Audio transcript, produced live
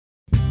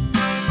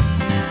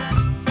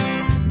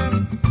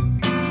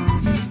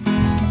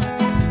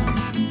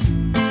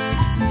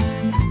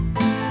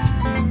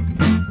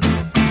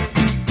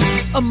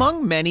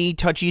Among many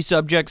touchy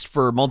subjects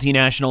for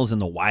multinationals in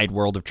the wide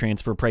world of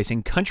transfer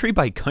pricing,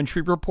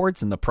 country-by-country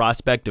reports and the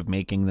prospect of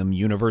making them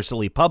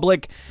universally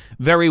public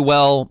very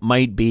well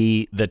might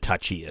be the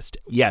touchiest.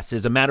 Yes,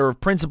 as a matter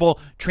of principle,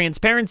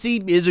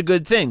 transparency is a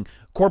good thing.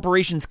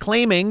 Corporations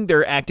claiming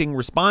they're acting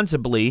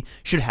responsibly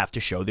should have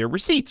to show their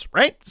receipts,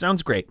 right?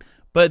 Sounds great.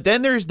 But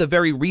then there's the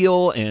very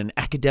real and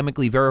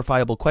academically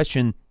verifiable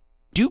question,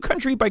 do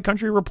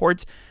country-by-country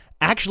reports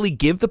actually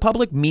give the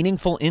public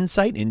meaningful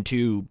insight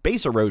into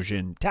base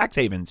erosion, tax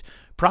havens,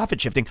 profit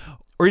shifting?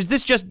 Or is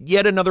this just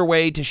yet another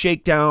way to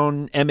shake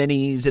down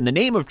M&Es in the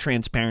name of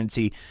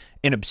transparency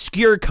in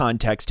obscure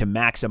context to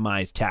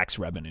maximize tax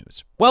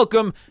revenues?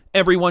 Welcome,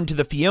 everyone, to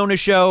the Fiona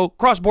Show,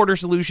 Cross-Border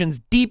Solutions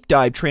Deep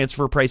Dive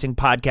Transfer Pricing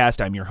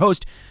Podcast. I'm your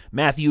host,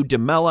 Matthew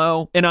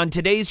DeMello, and on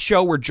today's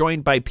show, we're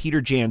joined by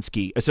Peter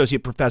Jansky,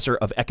 Associate Professor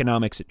of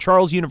Economics at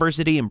Charles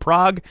University in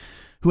Prague,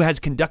 who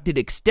has conducted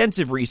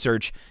extensive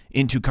research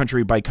into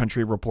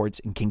country-by-country reports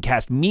and can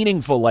cast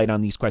meaningful light on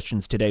these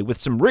questions today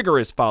with some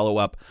rigorous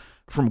follow-up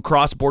from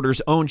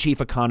Cross-Border's own chief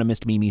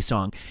economist, Mimi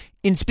Song.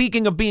 In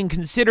speaking of being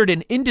considered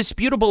an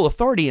indisputable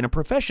authority in a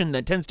profession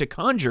that tends to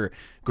conjure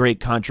great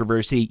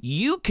controversy,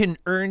 you can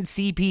earn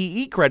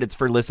CPE credits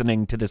for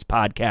listening to this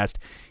podcast.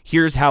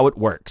 Here's how it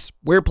works.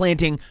 We're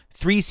planting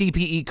 3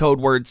 CPE code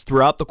words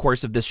throughout the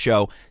course of this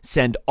show.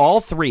 Send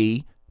all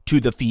 3 to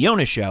the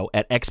Fiona Show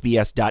at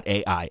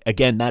xbs.ai.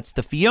 Again, that's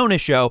the Fiona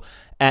Show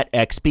at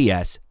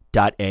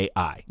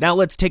xbs.ai. Now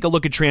let's take a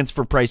look at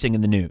transfer pricing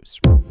in the news.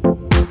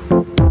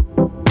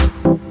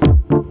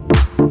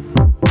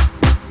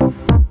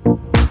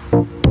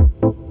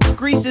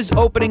 Greece's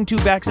opening to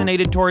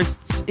vaccinated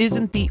tourists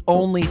isn't the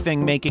only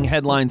thing making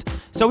headlines.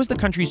 So is the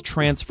country's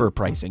transfer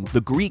pricing. The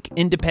Greek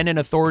Independent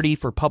Authority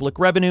for Public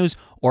Revenues,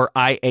 or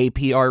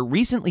IAPR,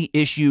 recently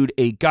issued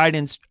a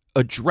guidance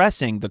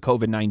addressing the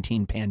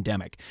COVID-19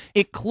 pandemic.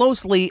 It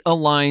closely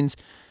aligns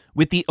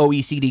with the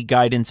OECD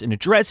guidance and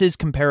addresses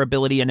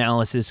comparability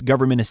analysis,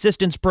 government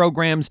assistance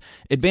programs,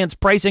 advanced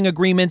pricing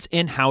agreements,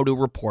 and how to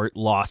report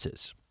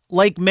losses.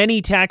 Like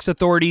many tax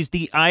authorities,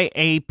 the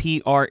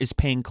IAPR is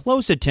paying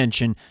close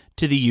attention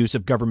to the use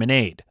of government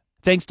aid.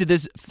 Thanks to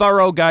this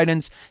thorough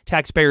guidance,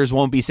 taxpayers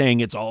won't be saying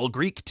it's all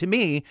Greek to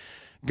me.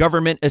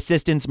 Government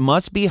assistance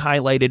must be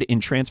highlighted in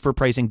transfer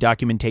pricing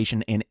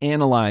documentation and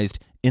analyzed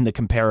in the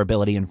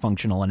comparability and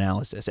functional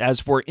analysis. As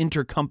for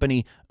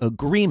intercompany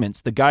agreements,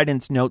 the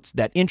guidance notes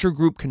that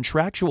intergroup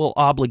contractual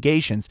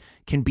obligations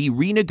can be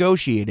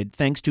renegotiated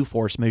thanks to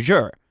force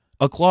majeure,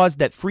 a clause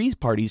that frees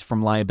parties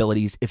from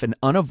liabilities if an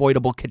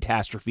unavoidable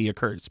catastrophe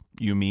occurs.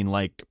 You mean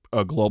like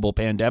a global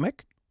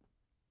pandemic?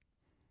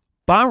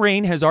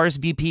 Bahrain has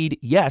RSVP'd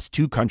yes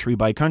to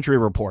country-by-country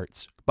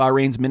reports.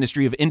 Bahrain's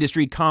Ministry of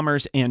Industry,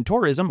 Commerce, and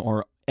Tourism,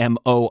 or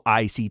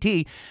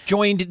MOICT,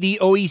 joined the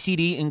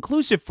OECD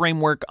Inclusive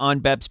Framework on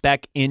BEPS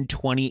back in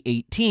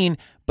 2018,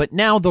 but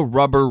now the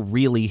rubber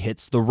really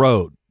hits the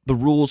road. The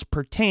rules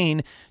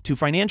pertain to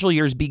financial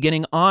years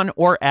beginning on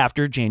or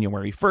after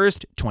January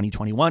 1st,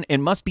 2021,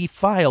 and must be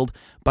filed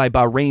by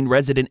Bahrain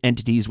resident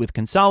entities with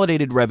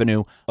consolidated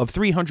revenue of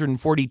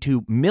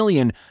 342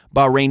 million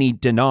Bahraini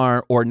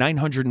dinar, or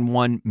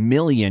 $901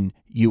 million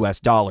US.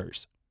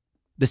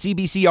 The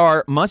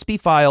CBCR must be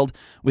filed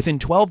within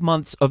 12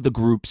 months of the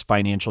group's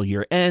financial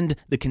year end.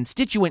 The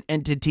constituent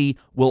entity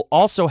will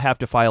also have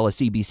to file a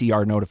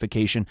CBCR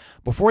notification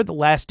before the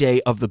last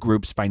day of the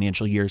group's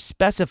financial year,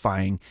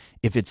 specifying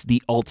if it's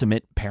the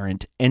ultimate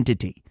parent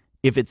entity.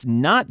 If it's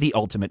not the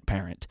ultimate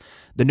parent,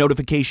 the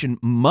notification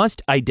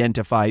must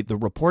identify the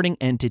reporting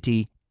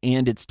entity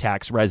and its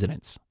tax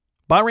residence.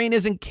 Bahrain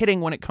isn't kidding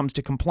when it comes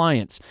to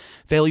compliance.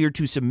 Failure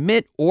to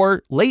submit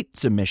or late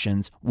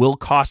submissions will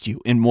cost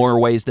you in more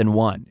ways than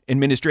one.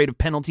 Administrative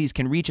penalties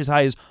can reach as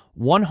high as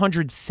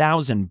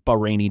 100,000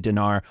 Bahraini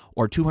dinar,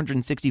 or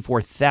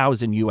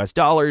 $264,000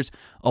 US,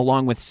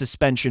 along with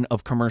suspension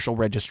of commercial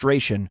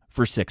registration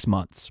for 6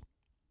 months.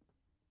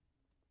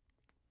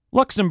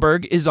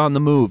 Luxembourg is on the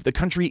move. The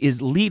country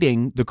is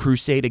leading the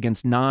crusade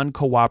against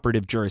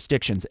non-cooperative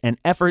jurisdictions, an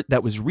effort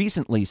that was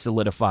recently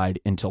solidified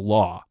into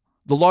law.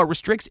 The law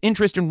restricts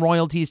interest and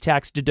royalties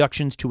tax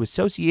deductions to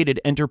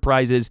associated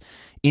enterprises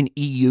in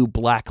EU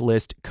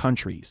blacklist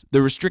countries.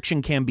 The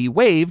restriction can be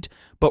waived,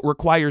 but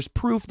requires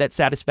proof that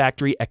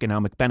satisfactory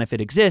economic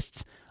benefit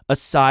exists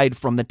aside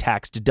from the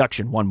tax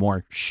deduction. One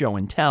more show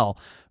and tell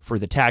for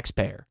the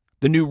taxpayer.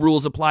 The new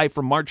rules apply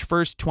from March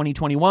 1st,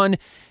 2021,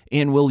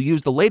 and will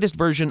use the latest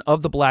version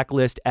of the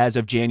blacklist as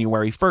of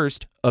January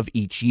 1st of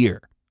each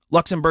year.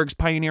 Luxembourg's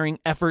pioneering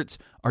efforts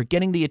are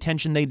getting the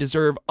attention they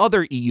deserve.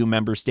 Other EU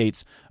member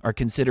states are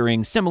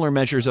considering similar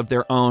measures of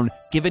their own,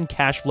 given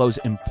cash flow's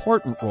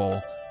important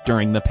role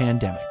during the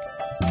pandemic.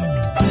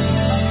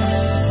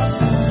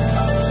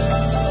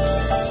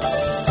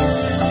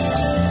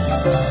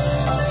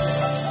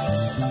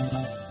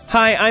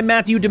 Hi, I'm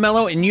Matthew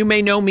DeMello, and you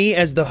may know me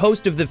as the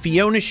host of the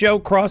Fiona Show,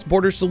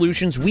 Cross-Border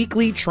Solutions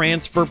weekly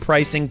transfer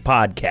pricing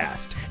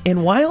podcast.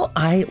 And while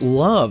I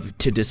love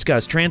to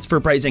discuss transfer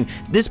pricing,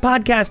 this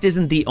podcast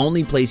isn't the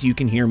only place you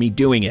can hear me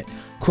doing it.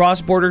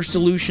 Cross-Border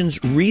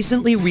Solutions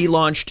recently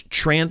relaunched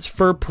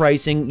Transfer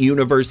Pricing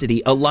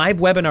University, a live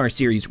webinar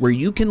series where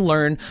you can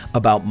learn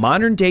about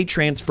modern-day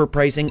transfer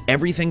pricing,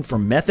 everything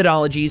from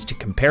methodologies to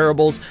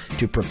comparables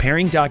to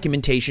preparing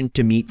documentation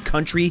to meet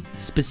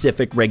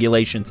country-specific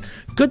regulations.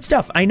 Good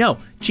stuff, I know.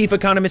 Chief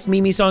Economist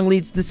Mimi Song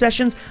leads the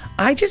sessions.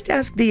 I just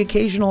ask the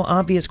occasional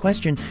obvious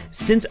question.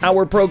 Since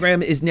our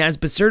program is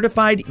NASBA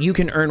certified, you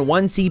can earn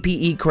 1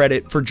 CPE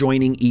credit for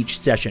joining each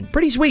session.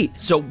 Pretty sweet.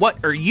 So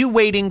what are you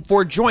waiting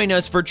for? Join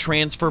us for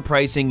Transfer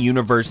Pricing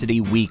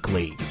University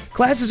Weekly.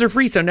 Classes are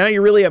free, so now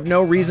you really have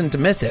no reason to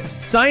miss it.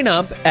 Sign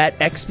up at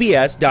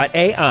xps.ai/TPU.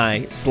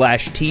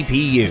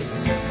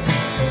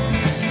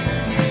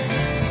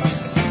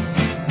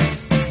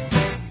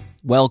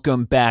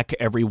 Welcome back,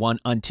 everyone.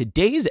 On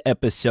today's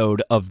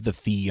episode of The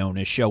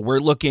Fiona Show, we're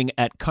looking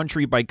at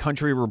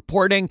country-by-country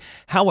reporting.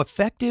 How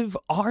effective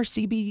are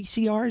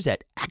CBCRs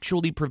at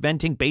actually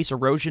preventing base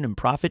erosion and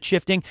profit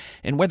shifting,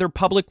 and whether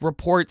public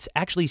reports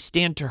actually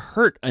stand to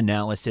hurt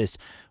analysis.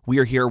 We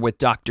are here with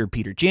Dr.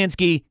 Peter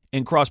Jansky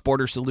and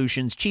Cross-Border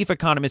Solutions Chief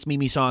Economist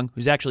Mimi Song,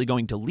 who's actually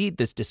going to lead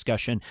this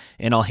discussion,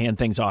 and I'll hand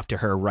things off to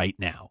her right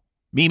now.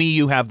 Mimi,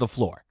 you have the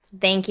floor.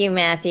 Thank you,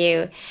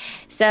 Matthew.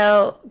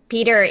 So,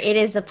 Peter, it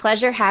is a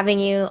pleasure having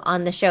you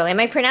on the show.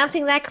 Am I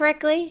pronouncing that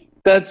correctly?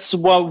 That's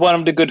one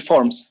of the good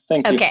forms.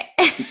 Thank you. Okay.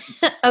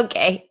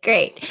 Okay,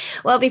 great.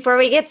 Well, before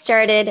we get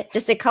started,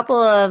 just a couple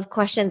of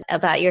questions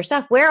about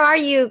yourself. Where are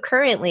you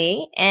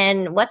currently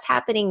and what's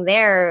happening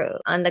there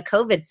on the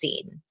COVID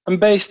scene? I'm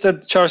based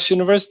at Charles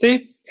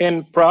University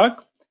in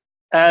Prague.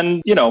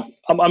 And,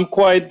 I'm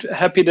quite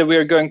happy that we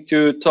are going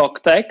to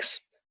talk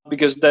tax,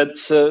 because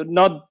that's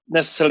not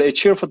necessarily a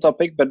cheerful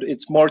topic, but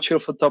it's more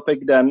cheerful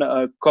topic than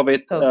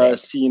COVID.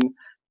 Scene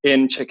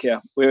in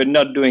Czechia. We're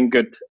not doing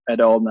good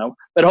at all now.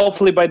 But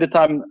hopefully by the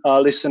time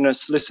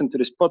listeners listen to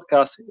this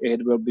podcast,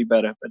 it will be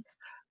better. But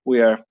we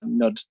are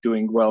not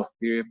doing well.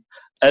 We're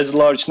as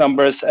large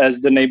numbers as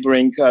the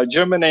neighboring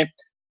Germany,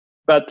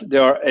 but they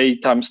are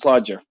 8 times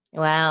larger.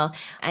 Wow.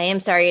 I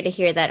am sorry to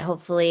hear that.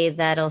 Hopefully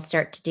that'll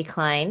start to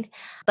decline.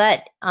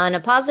 But on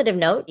a positive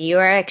note, you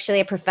are actually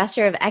a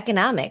professor of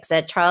economics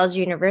at Charles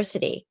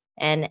University.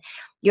 And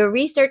your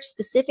research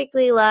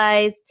specifically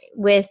lies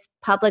with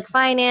public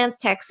finance,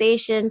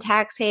 taxation,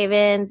 tax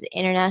havens,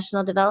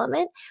 international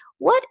development.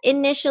 What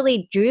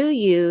initially drew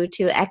you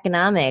to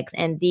economics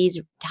and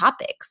these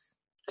topics?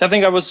 I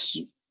think I was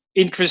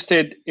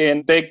interested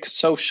in big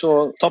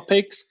social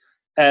topics,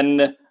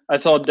 and I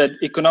thought that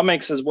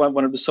economics, as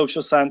one of the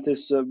social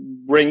scientists,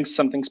 brings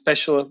something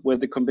special with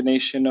the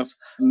combination of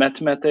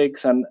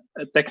mathematics and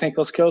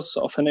technical skills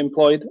often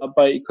employed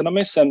by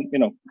economists. And,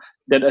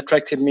 that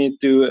attracted me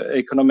to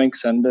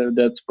economics. And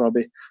that's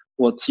probably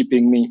what's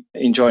keeping me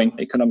enjoying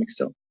economics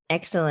still.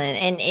 Excellent.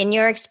 And in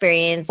your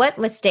experience, what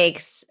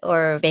mistakes,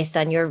 or based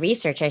on your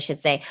research, I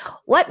should say,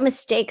 what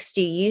mistakes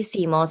do you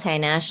see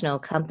multinational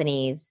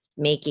companies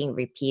making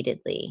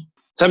repeatedly?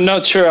 So I'm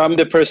not sure I'm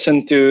the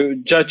person to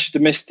judge the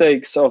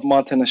mistakes of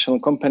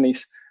multinational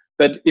companies.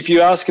 But if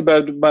you ask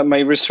about my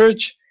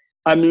research,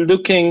 I'm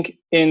looking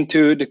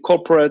into the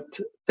corporate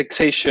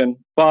taxation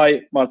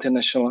by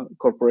multinational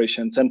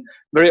corporations. And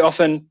very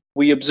often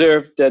we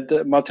observe that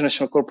the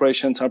multinational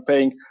corporations are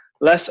paying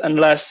less and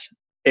less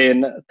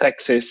in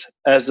taxes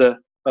as a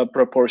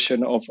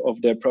proportion of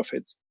their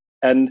profits.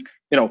 And,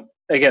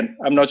 again,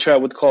 I'm not sure I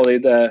would call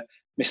it a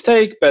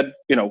mistake, but,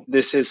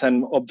 this is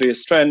an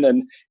obvious trend,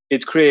 and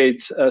it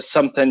creates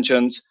some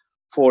tensions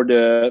for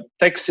the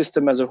tax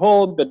system as a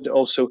whole, but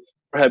also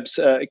perhaps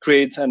it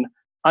creates an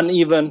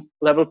uneven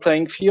level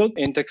playing field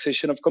in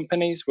taxation of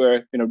companies,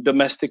 where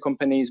domestic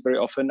companies very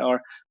often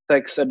are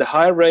taxed at a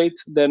higher rate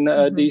than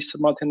these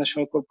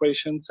multinational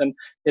corporations, and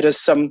it has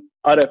some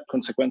other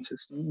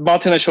consequences.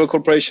 Multinational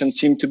corporations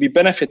seem to be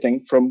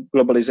benefiting from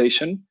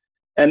globalization,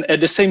 and at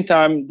the same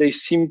time, they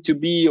seem to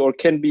be, or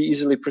can be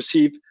easily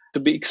perceived to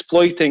be,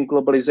 exploiting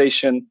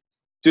globalization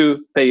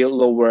to pay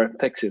lower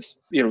taxes.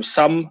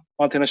 Some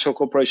multinational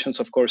corporations,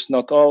 of course,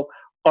 not all,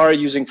 are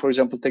using, for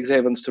example, tax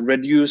havens to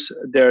reduce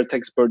their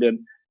tax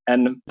burden,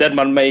 and that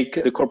might make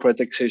the corporate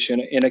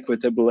taxation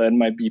inequitable and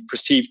might be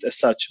perceived as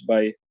such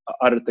by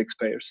other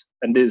taxpayers.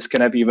 And this can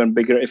have even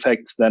bigger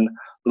effects than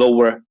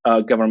lower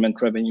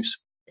government revenues.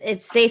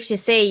 It's safe to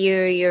say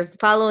you're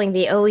following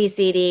the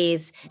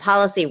OECD's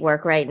policy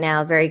work right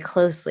now very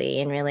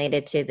closely and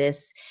related to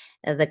this,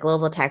 the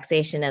global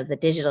taxation of the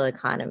digital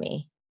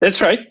economy. That's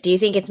right. Do you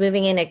think it's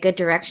moving in a good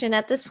direction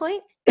at this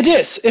point? It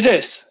is.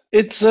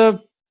 It's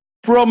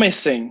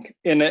promising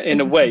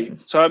in a way.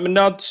 So I'm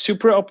not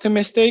super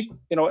optimistic,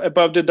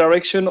 about the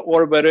direction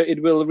or whether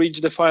it will reach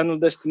the final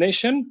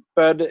destination,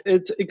 but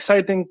it's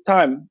exciting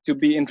time to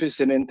be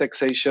interested in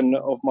taxation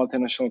of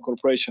multinational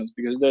corporations,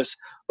 because there's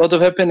a lot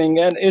of happening,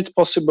 and it's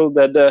possible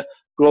that the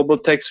global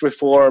tax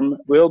reform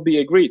will be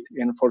agreed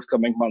in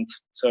forthcoming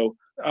months. So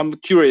I'm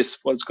curious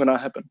what's going to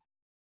happen.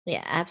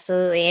 Yeah,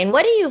 absolutely. And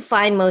what do you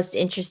find most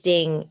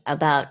interesting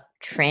about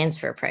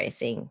transfer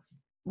pricing?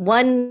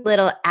 One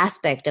little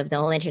aspect of the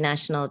whole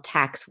international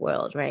tax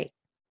world, right?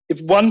 if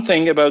one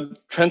thing about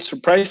transfer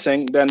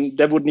pricing, then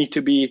there would need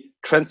to be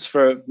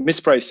transfer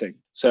mispricing.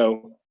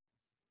 So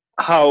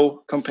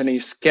how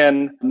companies can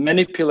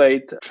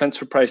manipulate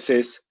transfer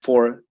prices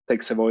for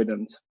tax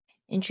avoidance.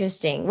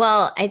 Interesting.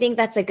 Well, I think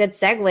that's a good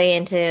segue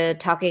into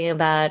talking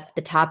about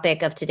the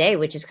topic of today,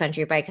 which is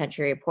country by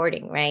country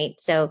reporting, right?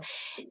 So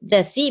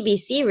the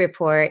CBC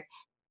report,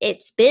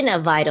 it's been a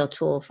vital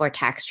tool for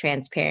tax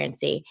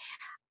transparency.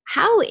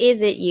 How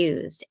is it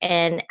used,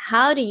 and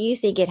how do you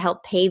think it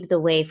helped pave the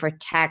way for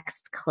tax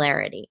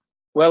clarity?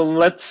 Well,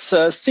 let's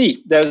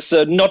see. There's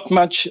not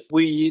much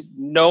we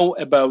know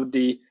about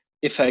the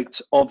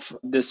effects of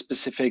the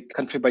specific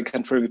country by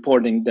country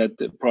reporting that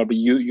probably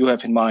you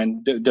have in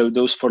mind,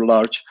 those for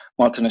large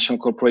multinational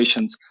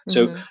corporations.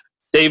 So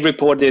they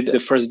reported the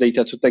first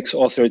data to tax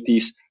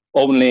authorities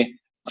only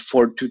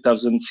for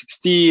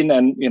 2016,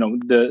 and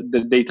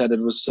the data that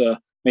was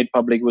made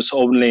public was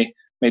only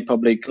made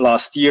public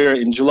last year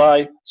in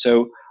July.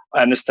 So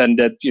I understand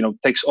that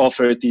tax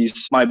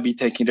authorities might be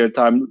taking their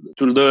time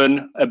to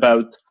learn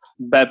about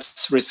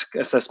BEPS risk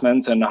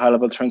assessments and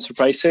high-level transfer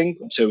pricing.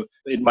 So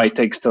it might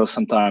take still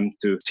some time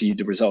to see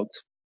the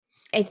results.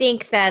 I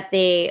think that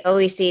the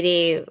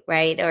OECD,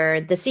 right, or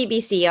the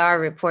CBCR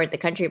report, the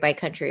country by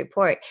country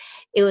report,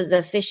 it was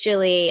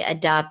officially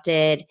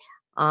adopted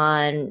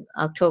on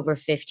October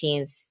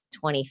 15th,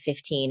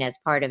 2015 as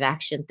part of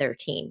Action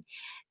 13.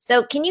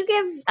 So can you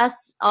give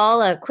us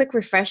all a quick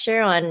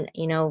refresher on,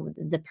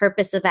 the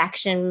purpose of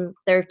Action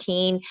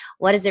 13?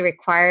 What does it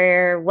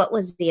require? What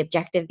was the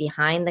objective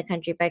behind the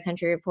country by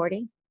country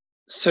reporting?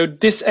 So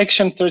this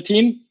Action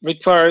 13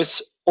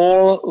 requires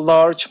all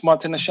large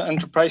multinational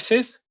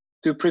enterprises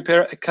to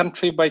prepare a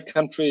country by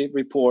country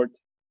report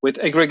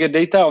with aggregate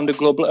data on the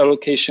global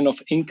allocation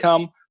of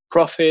income,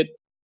 profit,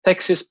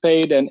 taxes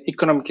paid, and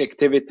economic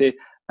activity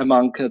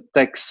among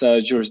tax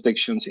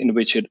jurisdictions in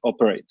which it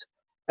operates.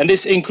 And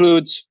this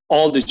includes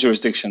all the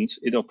jurisdictions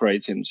it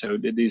operates in. So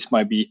these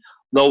might be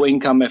low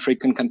income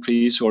African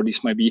countries, or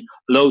these might be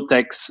low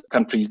tax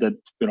countries that,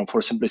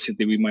 for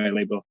simplicity, we might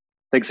label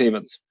tax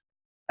havens.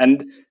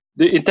 And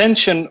the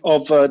intention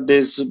of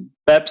this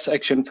BEPS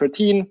Action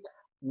 13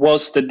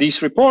 was that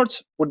these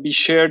reports would be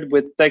shared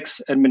with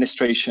tax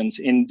administrations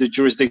in the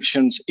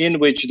jurisdictions in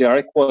which they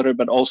are headquartered,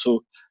 but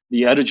also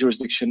the other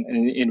jurisdiction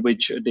in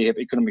which they have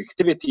economic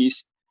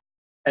activities.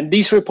 And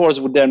these reports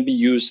would then be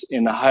used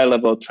in a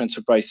high-level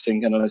transfer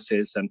pricing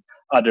analysis and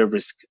other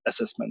risk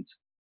assessments.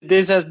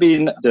 This has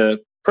been the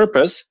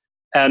purpose.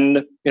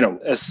 And,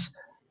 as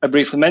I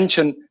briefly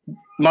mentioned,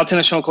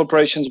 multinational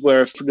corporations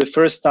were for the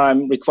first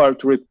time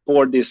required to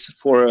report this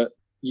for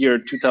year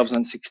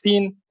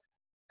 2016.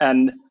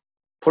 And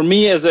for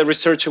me as a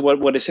researcher,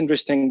 what is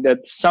interesting that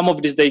some of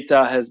this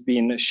data has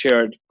been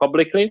shared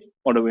publicly,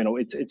 although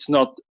it's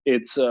not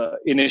its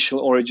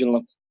initial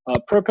original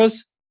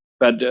purpose.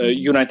 But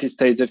United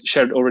States have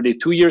shared already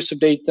 2 years of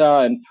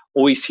data, and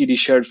OECD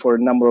shared for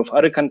a number of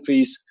other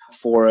countries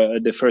for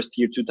the first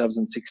year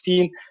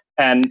 2016.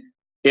 And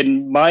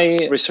in my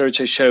research,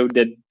 I showed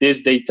that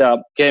this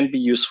data can be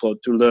useful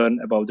to learn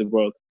about the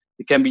world.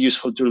 It can be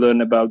useful to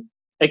learn about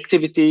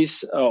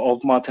activities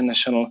of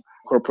multinational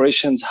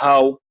corporations,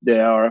 how they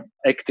are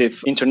active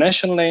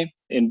internationally,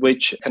 in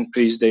which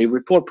countries they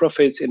report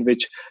profits, in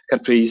which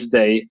countries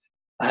they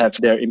have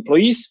their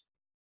employees.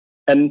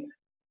 And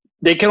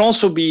they can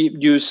also be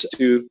used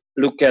to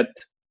look at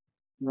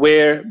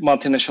where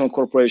multinational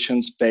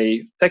corporations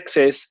pay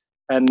taxes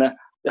and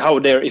how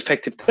their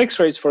effective tax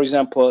rates, for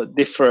example,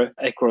 differ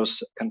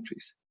across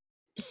countries.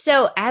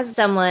 So as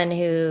someone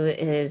who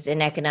is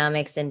in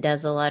economics and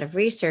does a lot of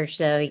research,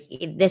 so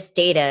this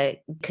data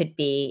could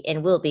be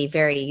and will be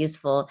very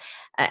useful.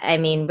 I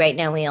mean, right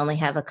now we only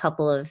have a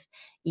couple of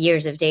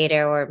years of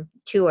data, or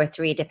 2 or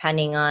 3,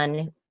 depending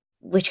on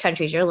which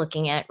countries you're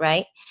looking at,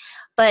 right?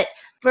 But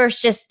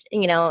first, just,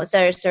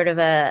 sort of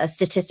a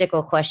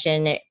statistical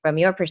question from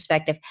your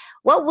perspective.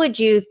 What would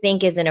you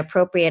think is an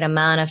appropriate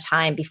amount of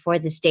time before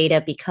this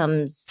data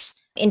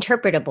becomes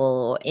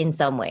interpretable in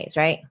some ways,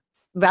 right?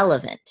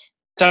 Relevant?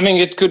 I mean,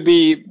 it could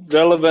be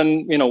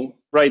relevant,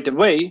 right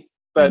away,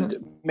 but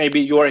maybe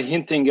you are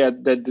hinting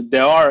at that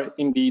there are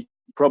indeed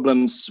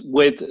problems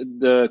with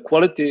the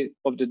quality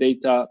of the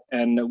data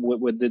and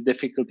with the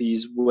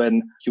difficulties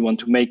when you want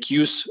to make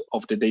use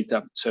of the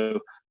data. So,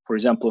 for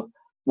example,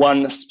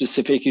 one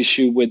specific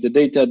issue with the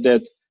data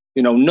that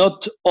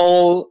not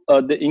all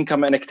the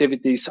income and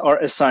activities are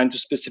assigned to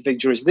specific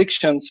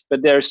jurisdictions,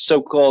 but they're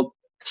so-called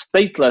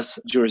stateless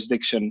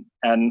jurisdiction.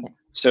 And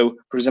so,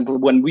 for example,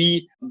 when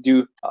we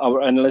do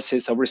our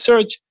analysis of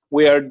research,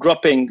 we are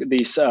dropping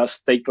this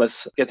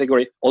stateless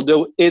category,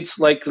 although it's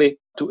likely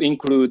to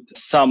include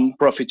some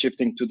profit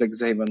shifting to tax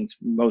havens,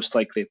 most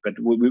likely, but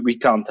we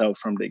can't tell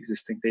from the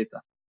existing data.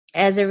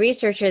 As a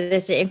researcher,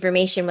 this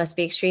information must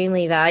be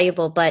extremely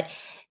valuable, but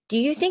do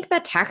you think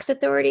that tax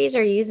authorities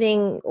are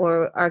using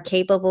or are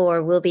capable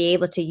or will be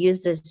able to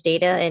use this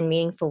data in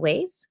meaningful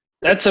ways?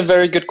 That's a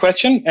very good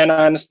question. And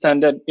I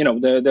understand that,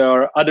 there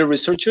are other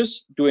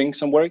researchers doing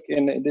some work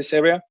in this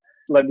area.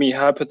 Let me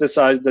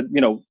hypothesize that,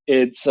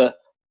 it's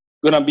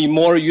going to be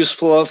more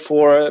useful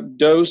for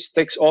those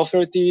tax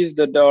authorities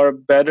that are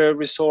better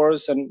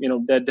resourced and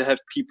that they have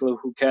people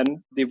who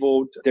can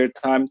devote their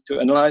time to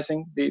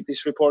analyzing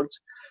these reports.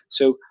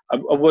 So I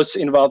was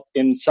involved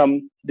in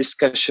some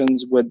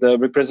discussions with the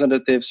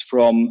representatives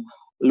from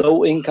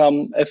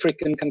low-income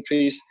African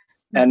countries,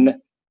 and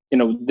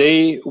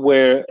they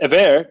were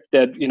aware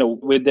that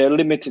with their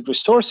limited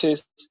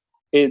resources,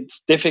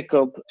 it's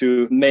difficult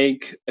to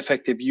make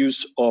effective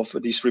use of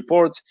these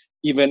reports,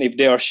 even if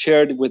they are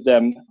shared with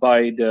them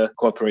by the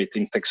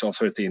cooperating tax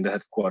authority in the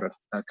headquarter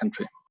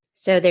country.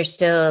 So there's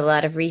still a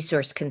lot of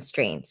resource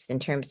constraints in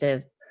terms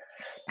of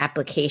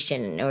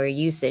application or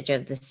usage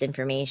of this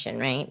information,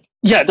 right?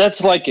 Yeah,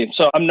 that's likely.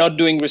 So I'm not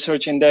doing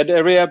research in that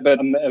area, but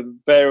I'm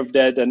aware of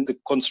that, and the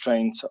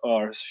constraints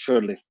are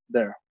surely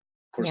there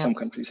for some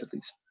countries at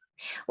least.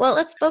 Well,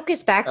 let's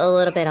focus back a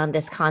little bit on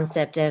this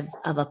concept of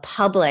a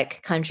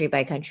public country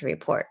by country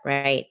report,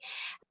 right?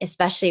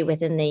 Especially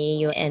within the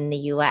EU and the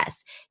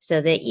US.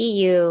 So the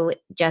EU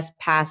just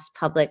passed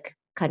public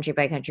country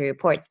by country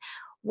reports.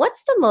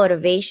 What's the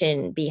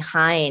motivation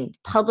behind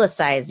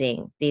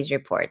publicizing these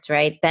reports,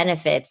 right?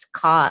 Benefits,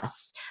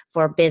 costs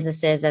for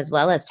businesses as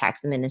well as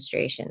tax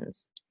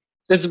administrations?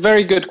 That's a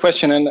very good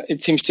question. And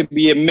it seems to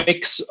be a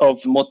mix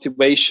of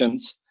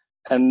motivations.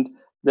 And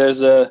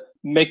there's a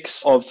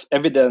mix of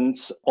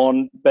evidence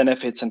on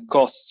benefits and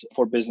costs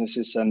for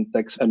businesses and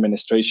tax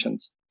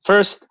administrations.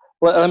 First,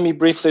 let me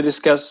briefly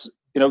discuss,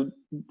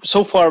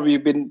 so far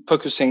we've been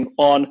focusing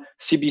on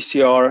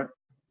CBCR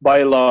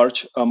by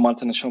large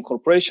multinational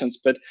corporations,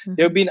 but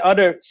there have been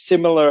other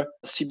similar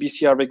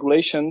CBCR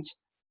regulations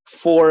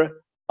for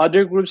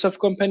other groups of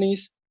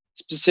companies.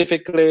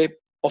 Specifically,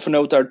 of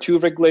note are two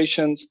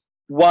regulations,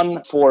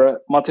 one for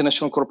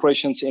multinational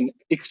corporations in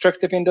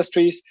extractive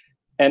industries,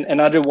 and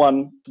another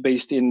one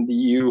based in the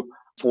EU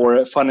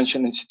for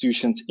financial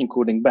institutions,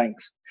 including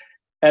banks.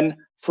 And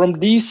from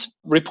these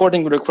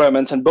reporting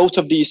requirements, and both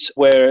of these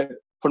were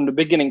from the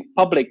beginning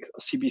public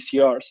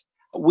CBCRs,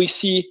 we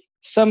see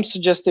some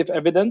suggestive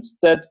evidence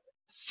that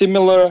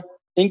similar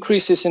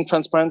increases in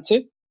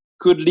transparency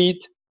could lead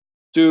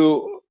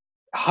to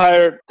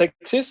higher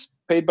taxes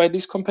paid by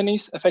these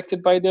companies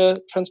affected by the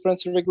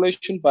transparency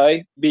regulation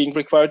by being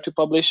required to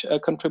publish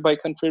country by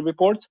country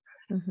reports,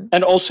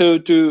 and also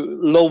to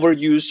lower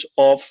use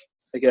of,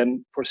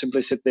 again, for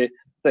simplicity,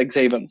 tax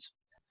havens.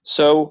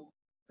 So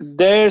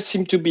there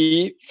seem to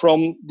be,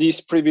 from these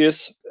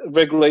previous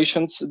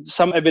regulations,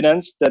 some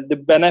evidence that the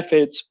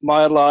benefits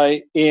might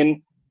lie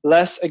in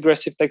less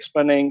aggressive tax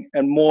planning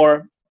and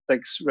more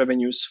tax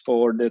revenues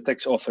for the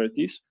tax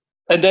authorities.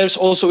 And there's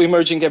also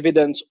emerging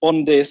evidence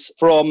on this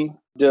from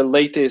the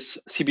latest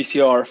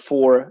CBCR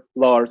for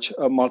large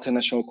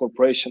multinational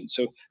corporations.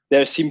 So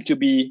there seem to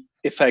be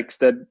effects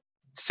that,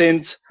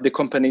 since the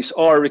companies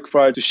are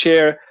required to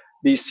share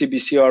these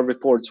CBCR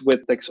reports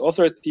with tax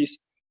authorities,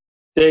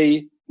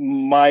 they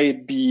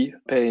might be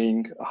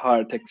paying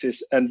higher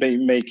taxes and be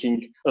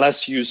making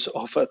less use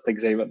of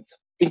tax havens.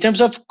 In terms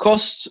of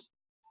costs,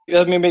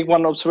 let me make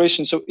one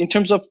observation. So in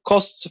terms of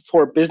costs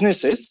for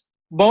businesses,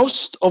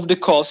 most of the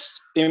costs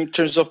in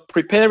terms of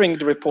preparing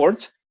the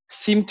reports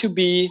seem to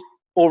be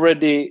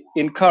already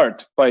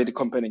incurred by the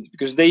companies,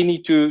 because they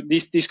need to,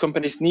 these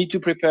companies need to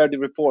prepare the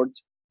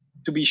reports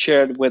to be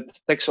shared with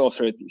tax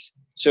authorities.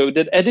 So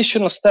that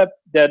additional step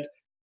that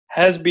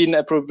has been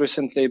approved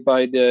recently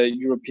by the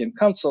European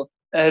Council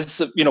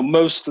has,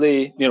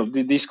 mostly,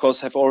 these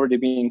costs have already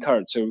been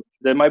incurred. So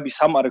there might be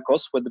some other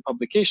costs with the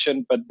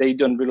publication, but they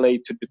don't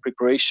relate to the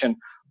preparation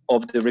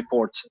of the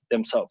reports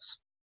themselves.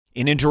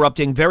 In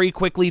interrupting very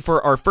quickly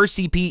for our first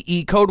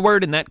CPE code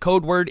word, and that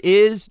code word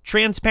is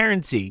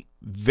transparency.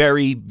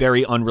 Very,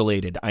 very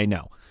unrelated, I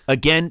know.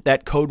 Again,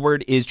 that code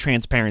word is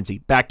transparency.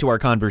 Back to our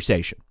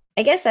conversation.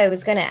 I guess I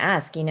was going to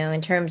ask,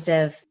 in terms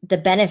of the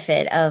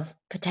benefit of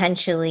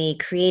potentially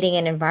creating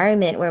an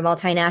environment where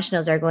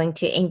multinationals are going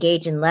to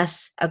engage in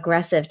less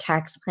aggressive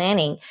tax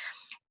planning,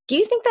 do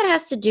you think that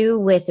has to do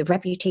with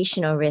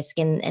reputational risk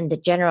and the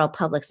general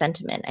public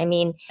sentiment? I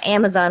mean,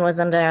 Amazon was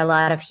under a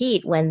lot of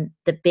heat when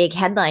the big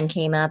headline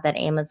came out that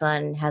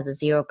Amazon has a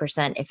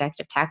 0%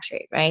 effective tax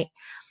rate, right?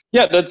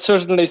 Yeah, that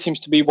certainly seems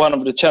to be one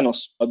of the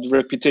channels of the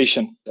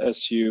reputation,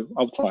 as you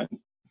outlined.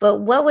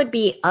 But what would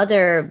be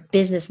other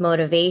business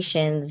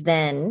motivations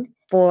then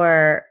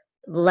for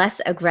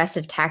less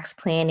aggressive tax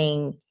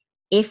planning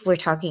if we're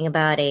talking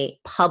about a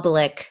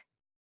public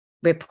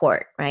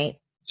report, right?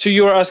 So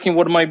you're asking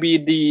what might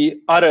be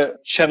the other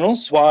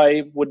channels?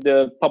 Why would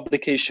the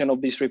publication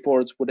of these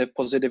reports would have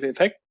positive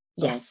effect?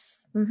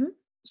 Yes.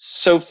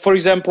 So, for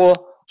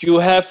example, you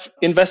have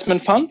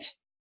investment funds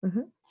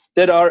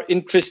that are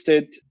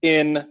interested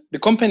in the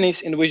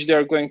companies in which they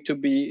are going to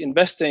be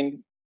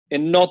investing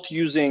in not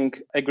using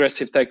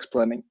aggressive tax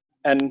planning.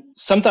 And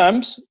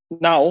sometimes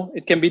now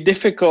it can be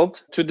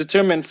difficult to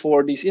determine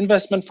for these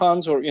investment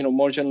funds or,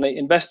 more generally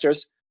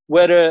investors,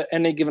 whether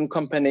any given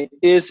company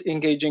is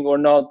engaging or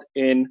not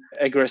in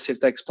aggressive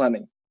tax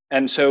planning.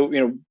 And so,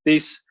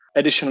 this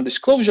additional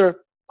disclosure,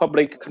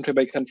 public country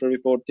by country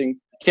reporting,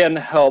 can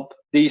help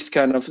these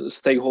kind of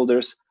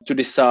stakeholders to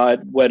decide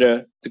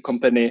whether the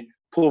company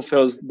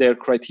fulfills their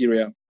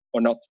criteria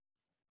or not.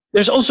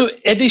 There's also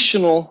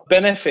additional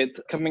benefit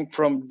coming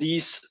from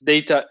these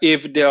data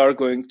if they are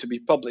going to be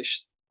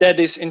published. That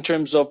is in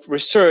terms of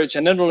research,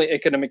 and not only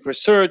academic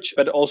research,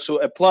 but also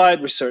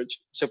applied research.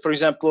 So for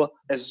example,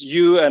 as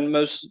you and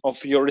most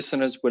of your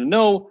listeners will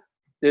know,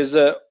 there's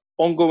a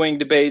ongoing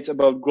debate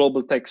about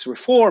global tax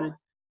reform.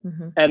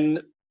 Mm-hmm.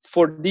 And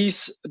for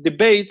these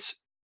debates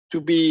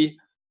to be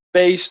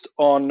based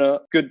on a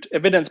good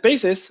evidence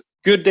basis,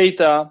 good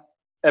data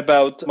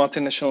about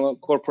multinational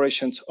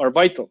corporations are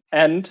vital.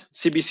 And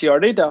CBCR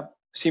data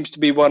seems to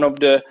be one of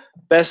the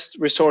best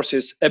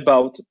resources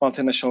about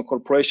multinational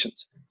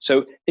corporations.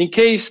 So in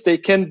case they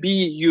can be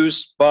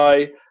used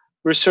by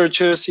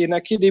researchers in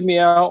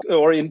academia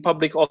or in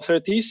public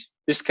authorities,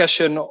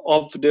 discussion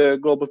of the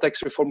global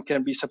tax reform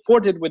can be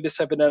supported with this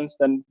evidence,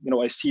 then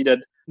I see that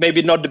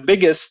maybe not the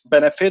biggest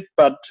benefit,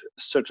 but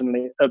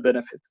certainly a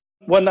benefit.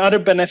 One other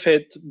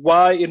benefit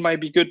why it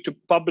might be good to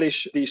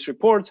publish these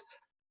reports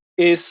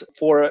is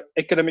for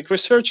academic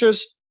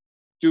researchers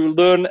to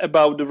learn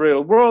about the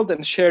real world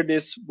and share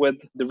this with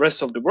the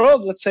rest of the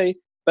world, let's say,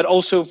 but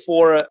also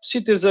for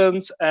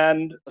citizens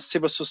and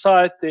civil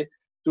society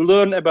to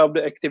learn about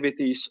the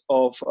activities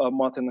of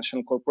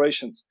multinational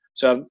corporations.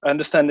 So I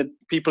understand that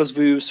people's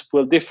views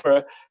will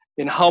differ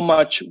in how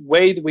much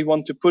weight we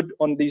want to put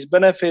on these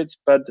benefits,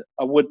 but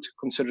I would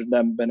consider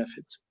them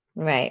benefits.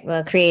 Right.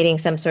 Well, creating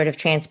some sort of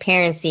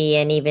transparency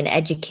and even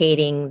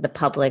educating the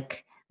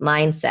public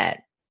mindset.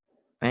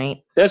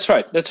 Right. That's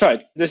right.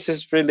 This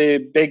is really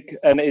big,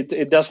 and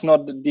it does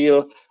not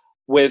deal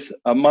with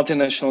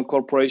multinational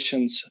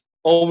corporations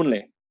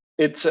only.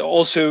 It's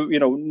also,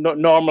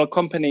 normal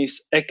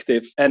companies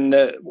active and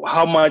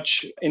how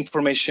much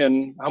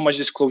information, how much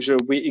disclosure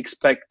we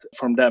expect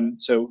from them.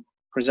 So,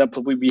 for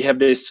example, we have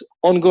this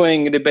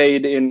ongoing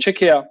debate in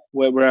Czechia,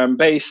 where I'm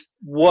based.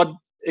 What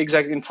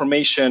exact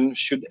information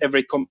should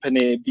every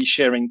company be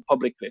sharing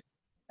publicly?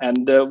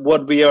 And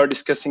what we are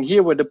discussing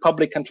here with the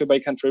public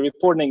country-by-country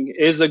reporting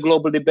is a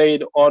global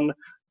debate on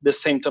the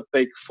same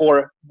topic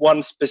for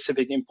one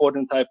specific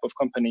important type of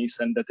companies,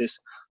 and that is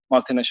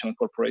multinational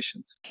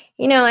corporations.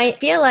 I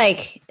feel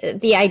like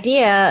the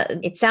idea,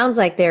 it sounds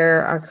like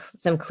there are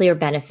some clear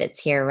benefits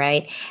here,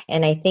 right?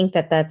 And I think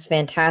that that's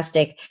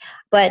fantastic.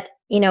 But,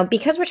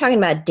 because we're talking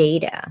about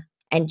data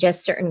and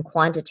just certain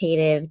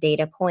quantitative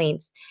data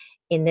points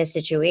in this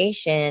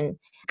situation,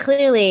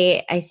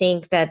 clearly, I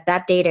think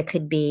that data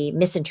could be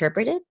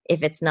misinterpreted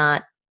if it's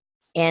not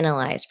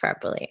analyzed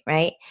properly,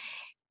 right?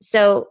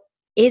 So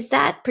is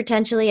that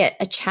potentially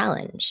a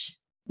challenge?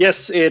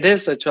 Yes, it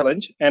is a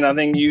challenge. And I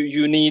think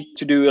you need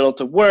to do a lot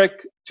of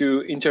work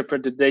to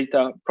interpret the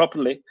data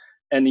properly.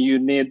 And you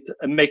need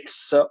a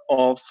mix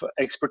of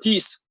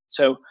expertise.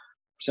 So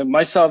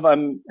myself,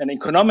 I'm an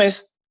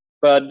economist,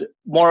 but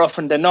more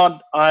often than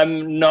not,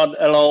 I'm not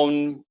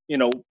alone,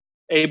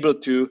 able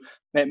to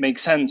make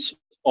sense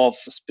of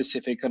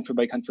specific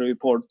country-by-country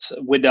reports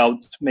without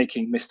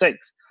making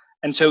mistakes.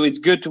 And so it's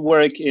good to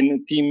work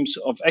in teams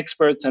of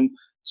experts. And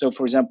so,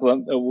 for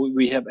example,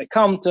 we have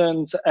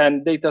accountants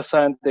and data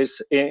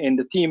scientists in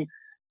the team,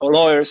 or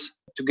lawyers.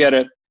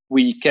 Together,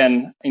 we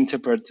can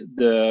interpret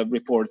the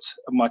reports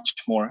much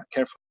more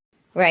carefully.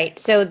 Right.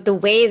 So the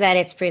way that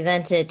it's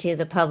presented to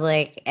the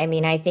public,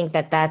 I think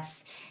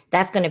that's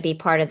going to be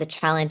part of the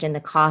challenge and the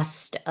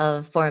cost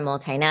for a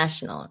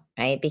multinational,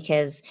 right?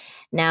 Because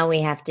now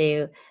we have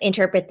to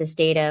interpret this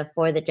data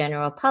for the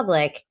general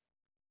public,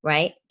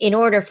 right? In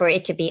order for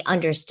it to be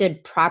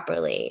understood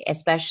properly,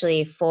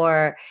 especially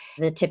for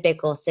the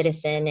typical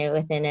citizen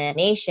within a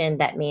nation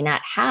that may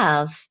not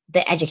have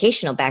the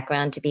educational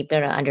background to be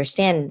able to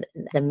understand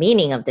the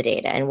meaning of the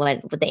data and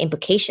what the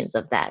implications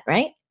of that,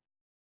 right?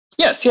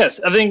 Yes.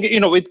 I think,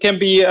 it can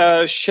be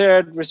a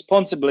shared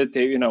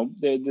responsibility,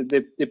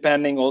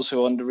 depending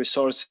also on the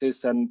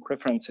resources and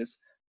preferences.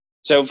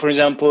 So, for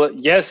example,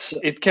 yes,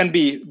 it can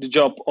be the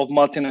job of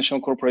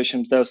multinational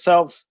corporations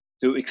themselves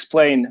to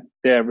explain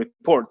their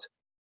report.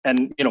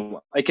 And,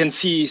 I can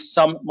see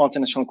some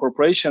multinational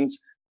corporations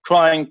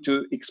trying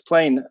to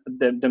explain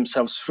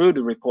themselves through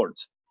the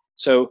reports.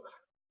 So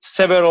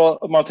several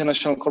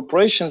multinational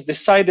corporations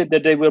decided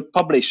that they will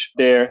publish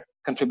their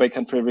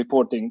country-by-country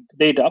reporting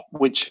data,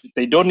 which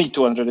they don't need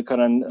to under the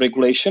current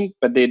regulation,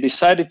 but they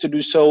decided to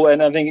do so.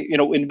 And I think,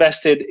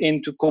 invested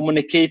into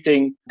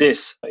communicating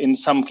this in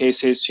some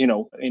cases,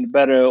 in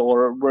better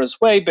or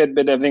worse way. But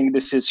I think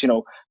this is,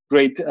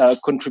 great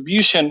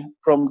contribution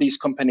from these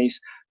companies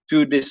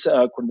to this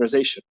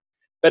conversation.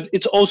 But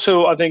it's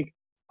also, I think,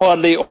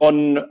 partly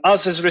on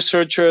us as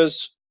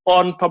researchers,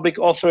 on public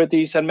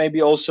authorities, and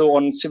maybe also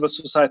on civil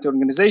society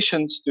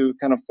organizations to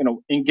kind of,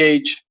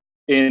 engage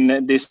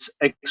in this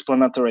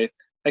explanatory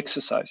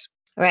exercise.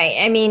 Right.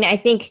 I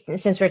think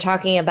since we're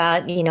talking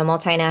about,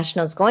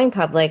 multinationals going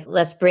public,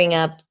 let's bring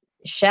up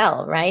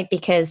Shell, right?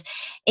 Because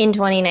in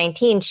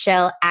 2019,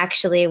 Shell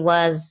actually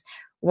was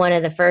one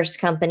of the first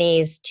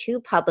companies to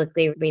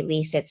publicly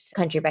release its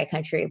country by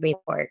country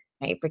report,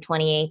 right, for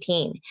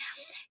 2018.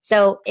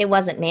 So it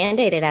wasn't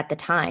mandated at the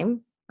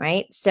time,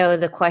 right? So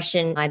the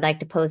question I'd like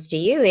to pose to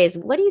you is,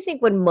 what do you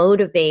think would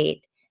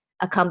motivate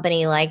a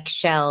company like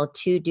Shell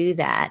to do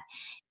that?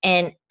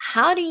 And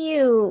how do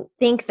you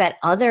think that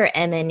other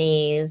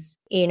MNEs,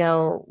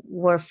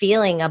 were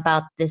feeling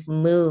about this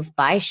move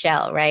by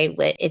Shell, right?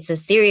 It's a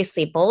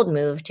seriously bold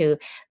move to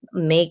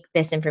make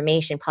this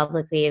information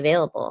publicly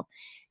available.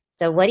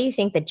 So what do you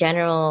think the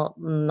general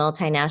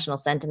multinational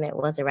sentiment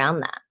was around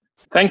that?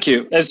 Thank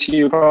you. As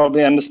you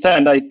probably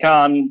understand, I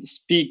can't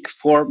speak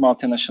for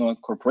multinational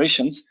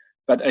corporations,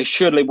 but I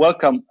surely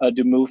welcome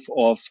the move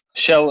of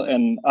Shell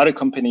and other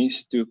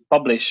companies to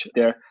publish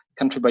their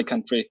country by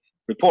country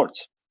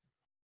reports.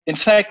 In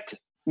fact,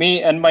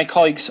 me and my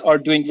colleagues are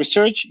doing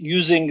research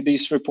using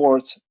these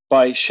reports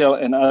by Shell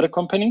and other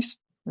companies.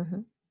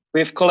 Mm-hmm.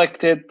 We've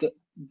collected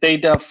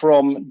data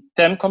from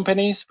 10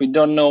 companies. We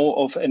don't know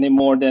of any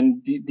more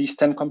than these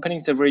 10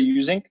 companies that we're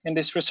using in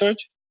this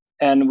research,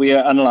 and we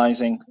are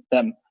analyzing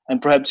them.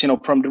 And perhaps,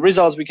 from the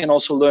results, we can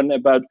also learn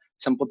about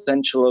some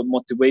potential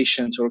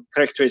motivations or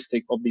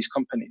characteristics of these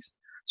companies.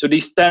 So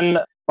these 10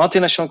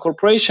 multinational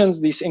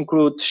corporations, these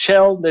include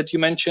Shell that you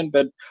mentioned,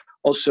 but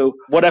also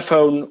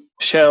Vodafone,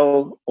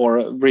 Shell,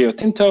 or Rio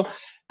Tinto.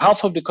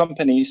 Half of the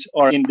companies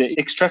are in the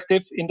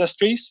extractive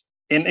industries.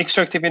 In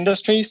extractive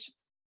industries,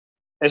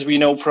 as we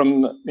know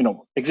from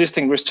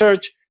existing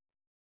research,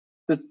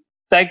 the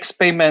tax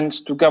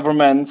payments to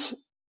governments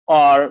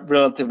are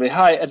relatively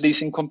high, at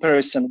least in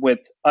comparison with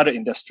other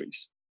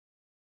industries.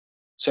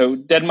 So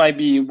that might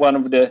be one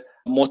of the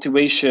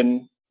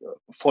motivation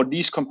for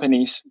these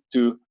companies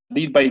to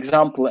lead by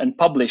example and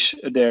publish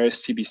their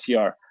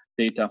CBCR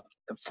data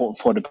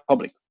for the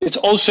public. It's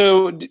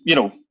also,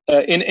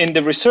 in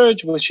the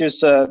research, which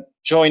is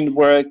joint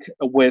work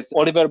with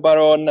Oliver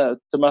Baron,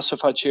 Tommaso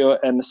Faccio,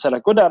 and Sarah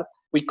Goddard,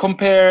 we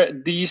compare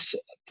these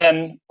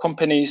 10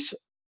 companies'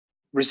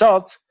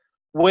 results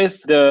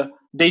with the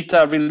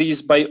data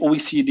released by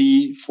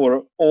OECD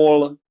for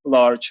all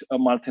large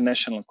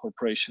multinational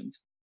corporations.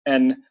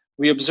 And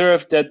we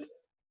observed that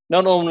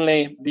not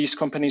only these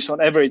companies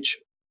on average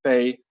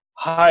pay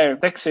higher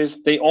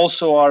taxes, they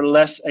also are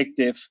less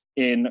active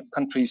in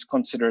countries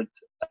considered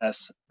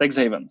as tax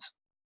havens.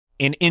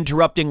 And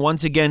interrupting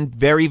once again,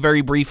 very,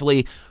 very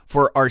briefly,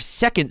 for our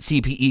second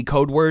CPE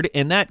code word,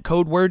 and that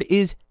code word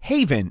is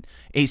haven,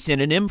 a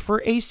synonym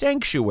for a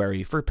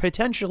sanctuary for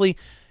potentially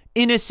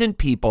innocent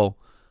people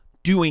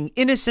doing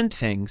innocent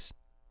things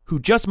who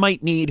just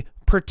might need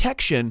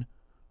protection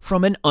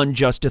from an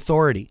unjust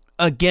authority.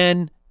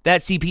 Again,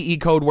 that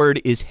CPE code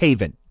word is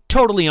haven.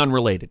 Totally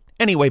unrelated.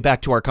 Anyway,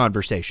 back to our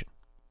conversation.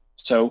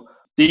 So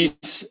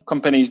these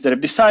companies that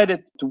have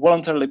decided to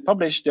voluntarily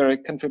publish their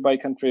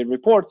country-by-country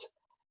reports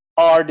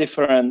are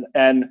different,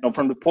 and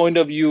from the point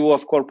of view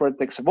of corporate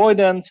tax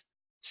avoidance,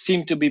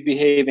 seem to be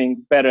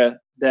behaving better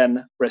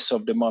than rest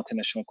of the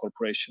multinational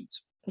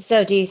corporations.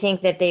 So do you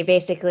think that they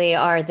basically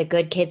are the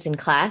good kids in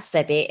class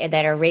that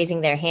are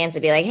raising their hands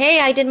and be like, hey,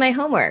 I did my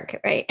homework,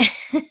 right?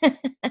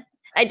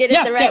 I did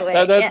it the right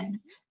way.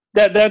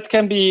 That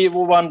can be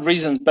one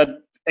reason. But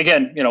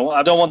again,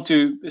 I don't want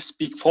to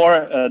speak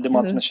for the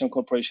multinational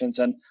corporations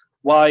and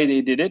why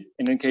they did it.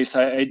 In any case,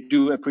 I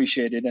do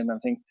appreciate it. And I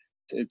think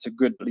it's a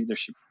good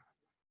leadership.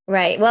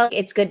 Right. Well,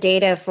 it's good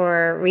data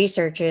for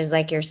researchers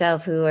like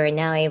yourself who are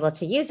now able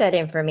to use that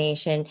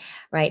information,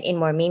 right, in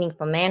more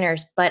meaningful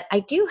manners. But I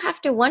do have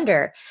to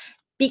wonder,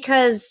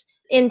 because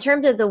in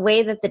terms of the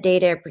way that the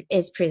data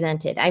is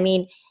presented, I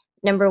mean,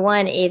 number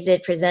one, is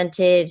it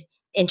presented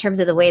in terms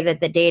of the way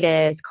that the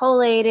data is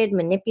collated,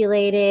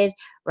 manipulated,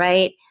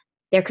 right?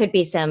 There could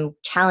be some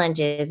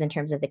challenges in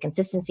terms of the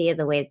consistency of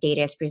the way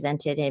data is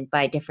presented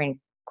by different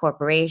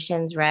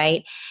corporations,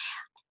 right?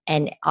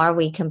 And are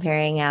we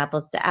comparing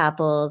apples to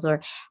apples,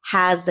 or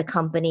has the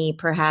company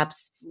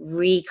perhaps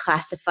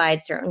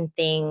reclassified certain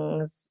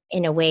things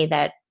in a way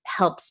that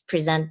helps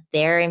present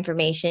their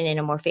information in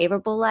a more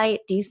favorable light?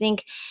 Do you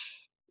think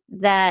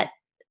that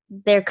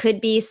there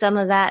could be some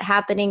of that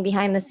happening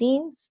behind the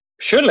scenes?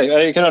 Surely,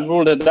 I cannot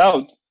rule that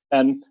out.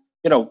 And,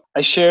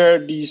 I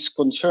share these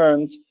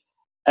concerns,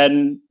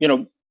 and,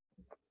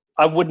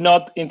 I would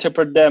not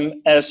interpret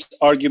them as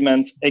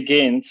arguments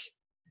against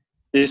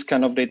this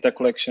kind of data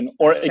collection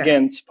or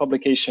against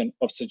publication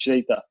of such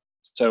data.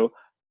 So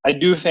I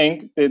do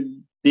think that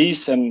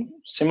these and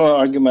similar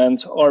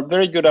arguments are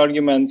very good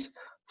arguments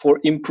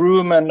for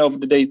improvement of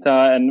the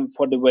data and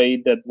for the way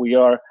that we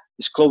are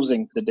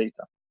disclosing the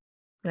data.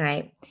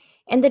 Right.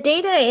 And the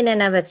data in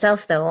and of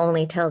itself, though,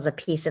 only tells a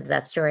piece of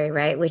that story,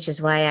 right? Which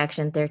is why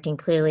Action 13,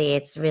 clearly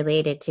it's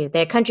related to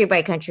the country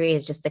by country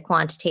is just a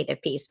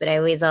quantitative piece. But I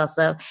always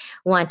also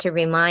want to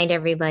remind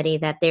everybody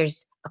that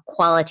there's a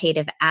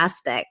qualitative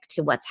aspect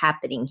to what's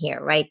happening here,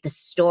 right? The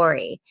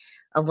story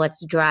of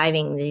what's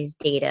driving these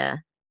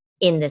data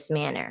in this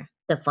manner,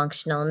 the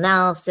functional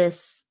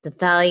analysis, the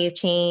value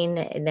chain,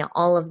 and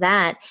all of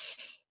that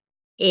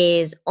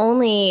is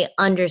only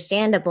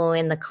understandable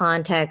in the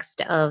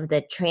context of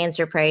the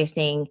transfer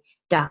pricing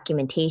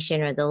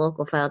documentation or the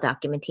local file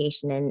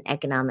documentation and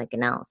economic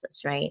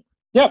analysis, right?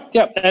 Yeah,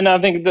 yeah. And I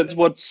think that's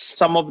what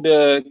some of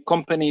the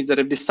companies that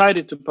have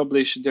decided to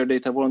publish their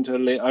data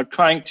voluntarily are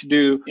trying to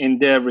do in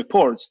their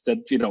reports, that,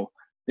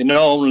 they not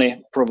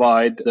only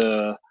provide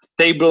the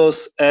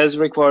tables as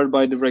required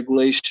by the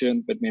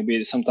regulation, but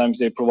maybe sometimes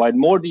they provide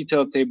more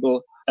detailed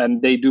table,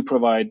 and they do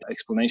provide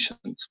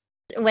explanations.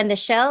 When the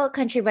Shell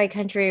country by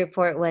country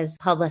report was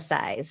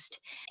publicized,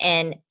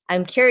 and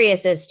I'm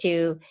curious as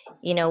to,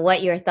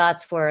 what your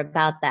thoughts were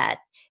about that.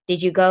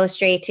 Did you go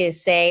straight to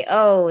say,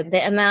 oh,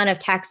 the amount of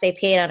tax they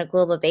paid on a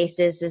global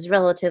basis is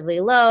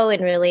relatively low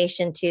in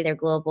relation to their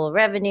global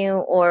revenue?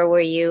 Or were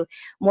you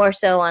more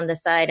so on the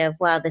side of,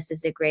 wow, this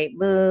is a great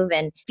move,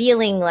 and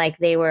feeling like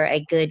they were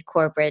a good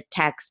corporate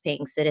tax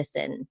paying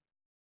citizen?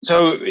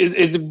 So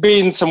it's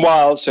been some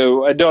while,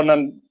 so I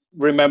don't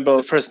remember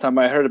the first time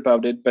I heard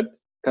about it, but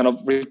kind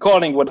of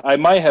recalling what I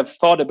might have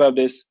thought about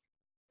this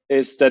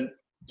is that,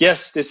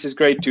 yes, this is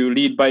great to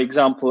lead by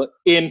example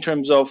in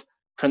terms of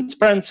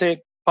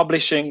transparency,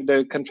 publishing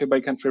the country by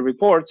country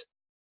reports.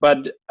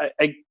 But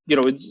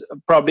it's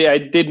probably, I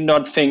did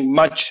not think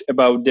much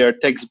about their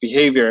tax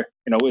behavior.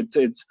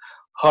 It's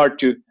hard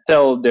to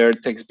tell their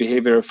tax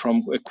behavior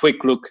from a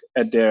quick look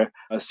at their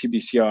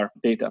CBCR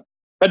data.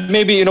 But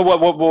maybe,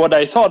 what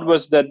I thought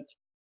was that,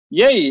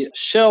 yay,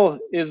 Shell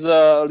is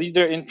a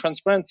leader in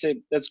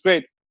transparency. That's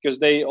great, because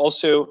they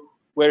also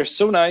were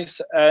so nice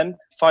and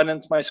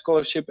financed my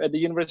scholarship at the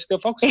University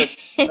of Oxford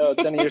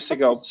 10 years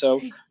ago. So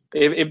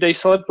if they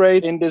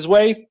celebrate in this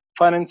way,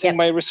 financing Yep.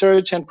 my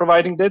research and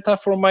providing data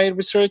for my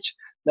research,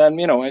 then,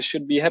 I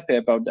should be happy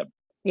about them.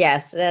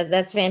 Yes,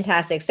 that's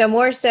fantastic. So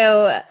more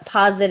so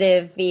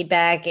positive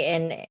feedback,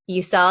 and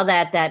you saw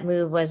that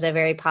move was a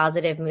very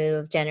positive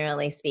move,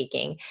 generally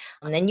speaking.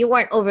 And then you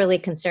weren't overly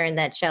concerned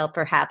that Shell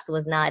perhaps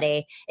was not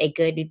a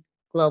good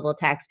global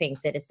tax-paying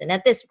citizen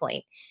at this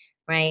point,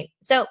 right?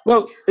 So,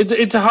 well,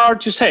 it's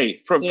hard to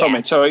say from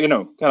it. So,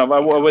 I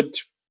would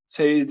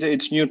say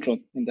it's neutral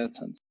in that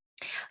sense.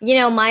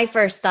 My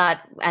first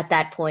thought at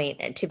that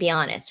point, to be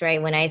honest,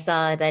 right, when I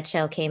saw that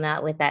Shell came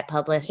out with that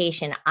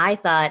publication, I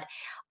thought,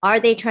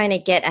 are they trying to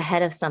get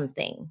ahead of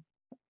something,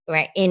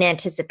 right, in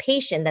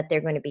anticipation that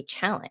they're going to be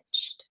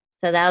challenged?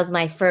 So that was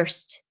my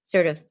first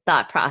sort of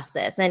thought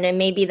process. And then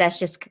maybe that's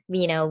just,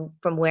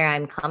 from where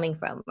I'm coming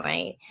from,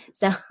 right?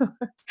 So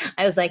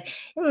I was like,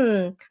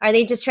 are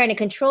they just trying to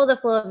control the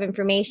flow of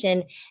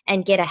information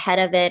and get ahead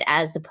of it,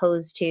 as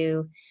opposed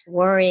to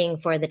worrying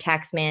for the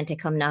tax man to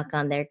come knock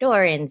on their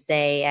door and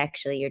say,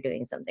 actually, you're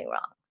doing something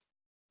wrong?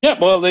 Yeah,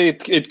 well,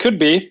 it could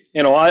be.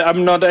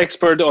 I'm not an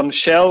expert on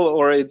Shell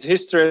or its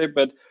history,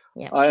 but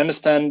Yeah. I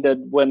understand that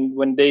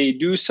when they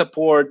do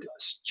support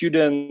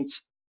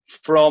students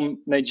from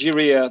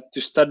Nigeria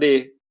to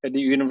study at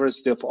the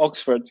University of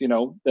Oxford,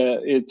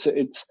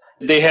 it's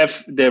they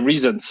have their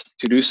reasons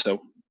to do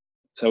so.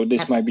 So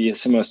this might be a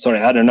similar story.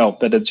 I don't know,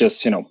 but it's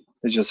just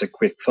a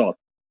quick thought.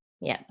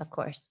 Yeah, of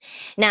course.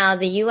 Now,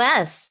 the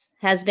U.S.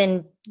 has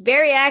been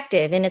very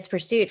active in its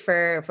pursuit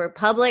for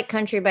public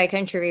country by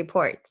country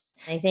reports.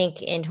 I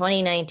think in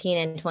 2019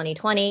 and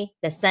 2020,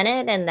 the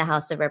Senate and the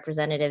House of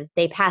Representatives,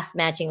 they passed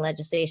matching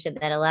legislation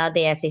that allowed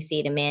the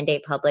SEC to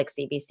mandate public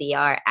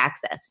CBCR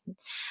access.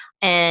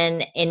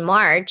 And in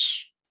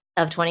March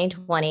of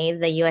 2020,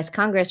 the U.S.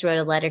 Congress wrote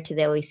a letter to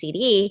the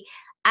OECD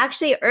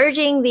actually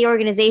urging the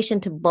organization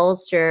to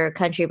bolster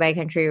country by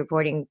country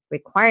reporting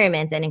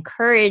requirements and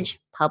encourage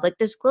public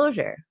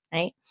disclosure,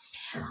 right?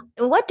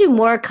 What do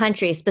more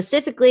countries,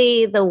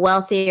 specifically the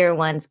wealthier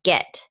ones,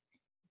 get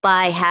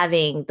by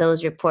having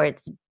those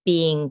reports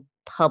being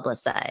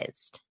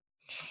publicized?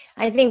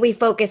 I think we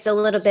focus a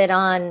little bit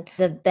on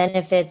the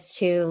benefits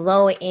to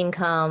low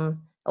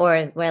income,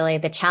 or really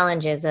the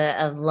challenges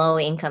of low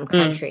income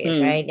countries,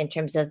 right? In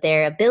terms of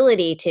their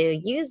ability to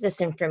use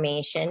this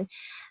information.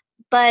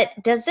 But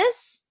does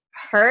this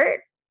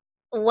hurt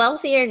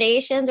wealthier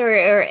nations, or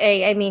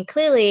I mean,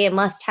 clearly it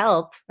must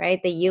help,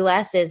 right? The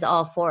US is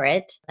all for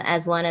it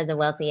as one of the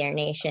wealthier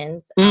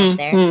nations out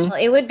there. Well,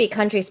 it would be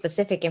country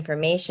specific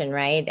information,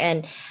 right?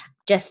 And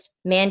just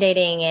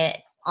mandating it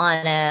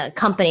on a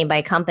company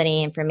by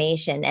company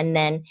information. And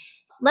then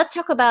let's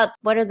talk about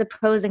what are the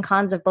pros and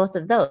cons of both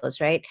of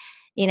those, right?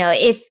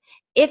 If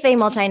a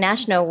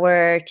multinational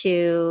were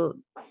to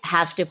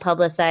have to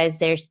publicize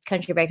their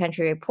country by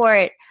country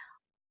report,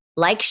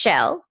 like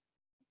Shell,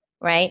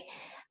 right?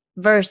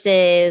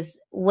 Versus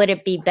would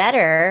it be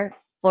better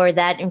for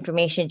that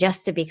information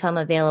just to become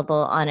available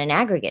on an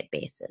aggregate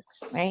basis,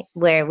 right?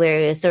 Where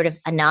it's sort of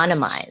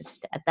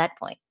anonymized at that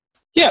point.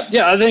 Yeah.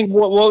 I think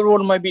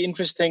what might be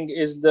interesting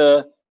is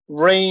the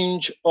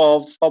range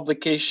of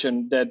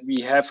publication that we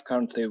have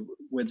currently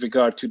with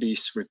regard to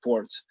these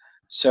reports.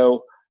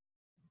 So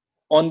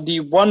on the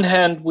one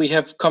hand, we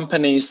have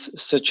companies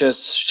such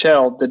as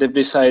Shell that have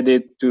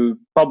decided to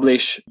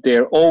publish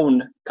their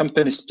own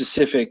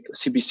company-specific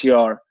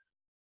CBCR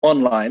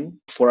online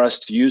for us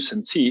to use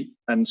and see.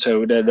 And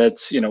so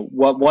that's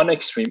one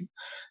extreme.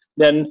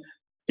 Then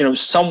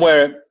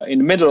somewhere in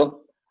the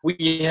middle,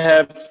 we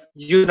have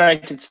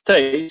United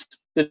States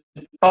that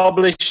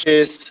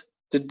publishes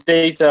the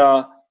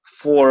data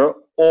for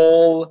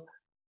all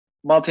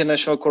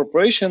multinational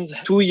corporations,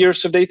 2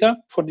 years of data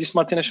for these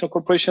multinational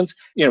corporations.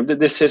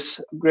 This is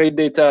great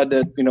data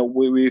that,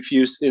 we've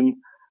used in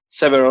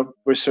several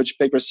research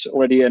papers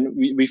already, and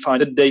we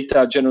find the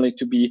data generally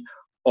to be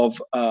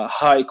of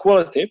high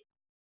quality.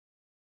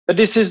 But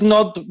this is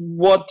not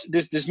what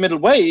this middle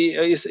way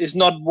is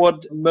not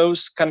what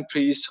most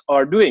countries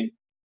are doing.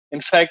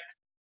 In fact,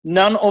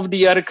 none of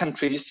the other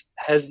countries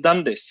has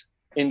done this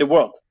in the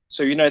world.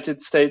 So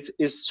United States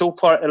is so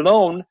far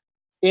alone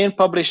in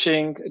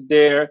publishing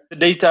their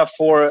data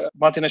for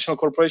multinational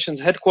corporations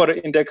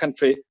headquartered in their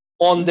country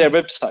on their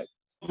website.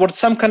 What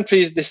some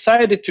countries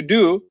decided to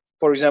do,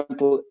 for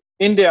example,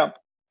 India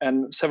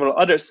and several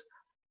others,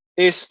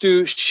 is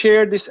to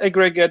share this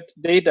aggregate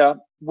data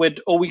with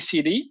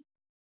OECD.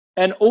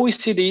 And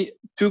OECD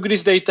took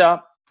this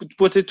data,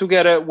 put it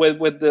together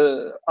with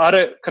the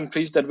other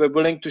countries that were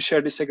willing to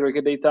share this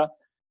aggregate data,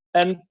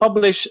 and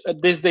publish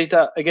this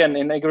data again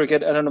in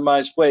aggregate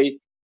anonymized way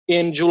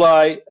in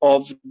July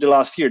of the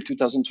last year,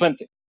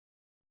 2020.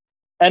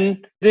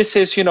 And this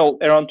is,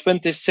 around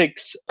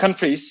 26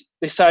 countries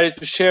decided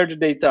to share the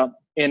data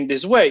in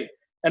this way.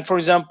 And for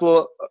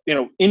example,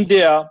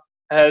 India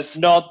has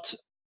not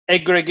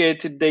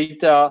aggregated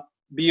data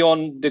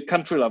beyond the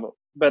country level,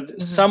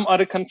 but some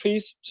other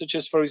countries, such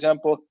as, for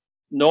example,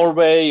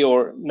 Norway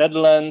or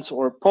Netherlands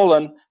or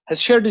Poland, has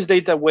shared this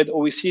data with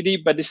OECD,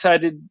 but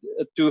decided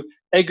to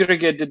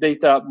aggregate the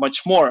data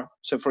much more.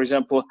 So, for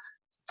example,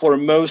 for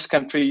most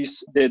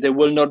countries, there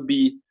will not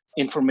be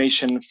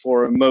information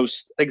for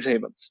most tax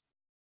havens.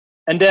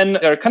 And then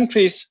there are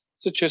countries,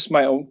 such as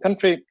my own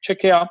country,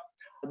 Czechia,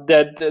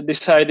 that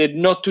decided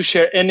not to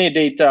share any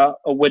data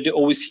with the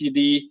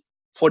OECD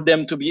for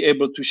them to be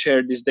able to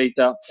share this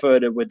data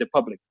further with the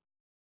public.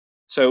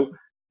 So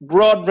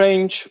broad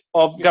range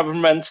of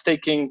governments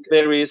taking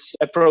various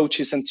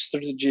approaches and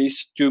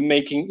strategies to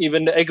making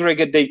even the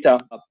aggregate data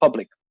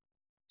public.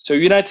 So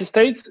United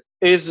States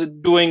is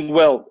doing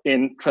well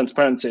in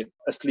transparency,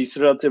 at least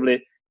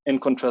relatively in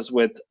contrast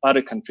with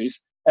other countries.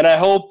 And I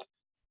hope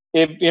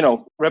if,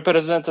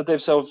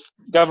 representatives of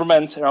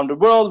governments around the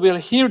world will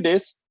hear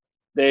this,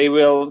 they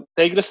will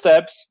take the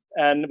steps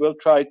and will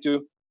try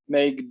to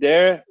make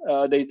their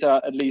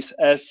data at least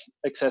as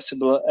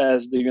accessible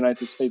as the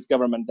United States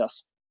government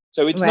does.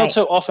 So it's not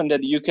so often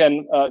that you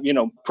can,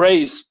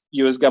 praise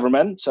U.S.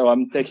 government. So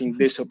I'm taking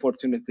this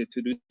opportunity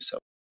to do so.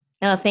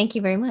 Oh, thank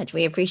you very much.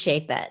 We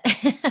appreciate that.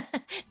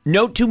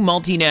 Note to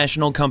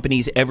multinational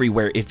companies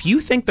everywhere, if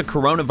you think the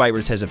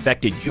coronavirus has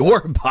affected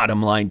your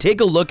bottom line, take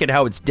a look at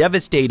how it's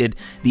devastated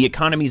the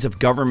economies of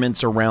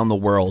governments around the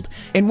world.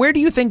 And where do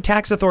you think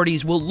tax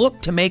authorities will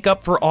look to make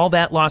up for all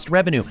that lost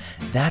revenue?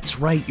 That's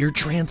right, your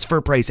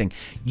transfer pricing.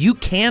 You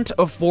can't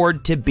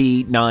afford to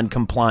be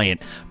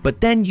non-compliant,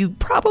 but then you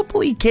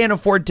probably can't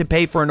afford to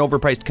pay for an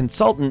overpriced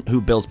consultant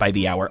who bills by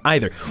the hour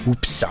either.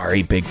 Oops,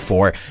 sorry, Big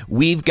Four.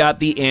 We've got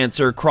the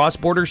answer.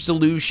 Cross-Border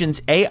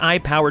Solutions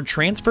AI-powered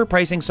transfer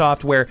pricing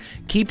software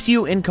keeps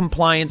you in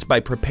compliance by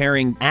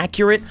preparing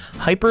accurate,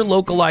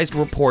 hyper-localized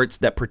reports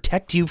that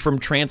protect you from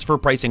transfer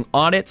pricing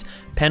audits,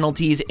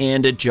 penalties,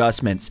 and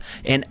adjustments.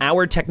 And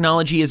our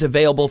technology is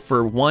available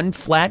for one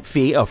flat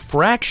fee, a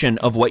fraction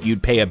of what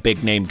you'd pay a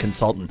big-name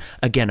consultant.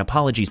 Again,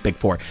 apologies, Big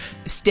Four.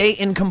 Stay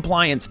in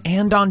compliance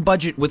and on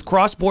budget with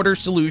Cross-Border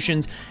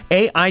Solutions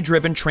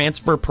AI-driven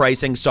transfer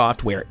pricing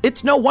software.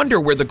 It's no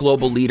wonder we're the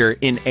global leader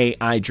in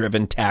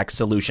AI-driven tax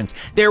solutions.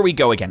 There we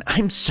go again.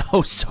 I'm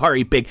so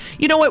sorry, Big.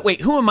 You know what?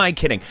 Wait, who am I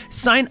kidding?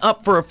 Sign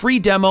up for a free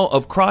demo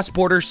of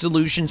Cross-Border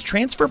Solutions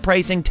transfer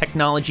pricing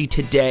technology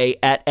today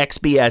at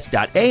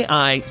xbs.ai/TP.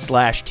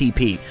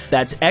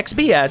 That's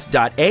xbs.ai/TP.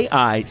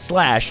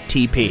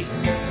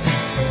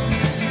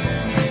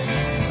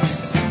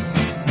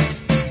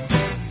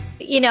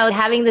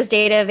 Having this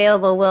data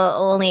available will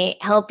only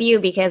help you,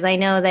 because I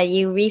know that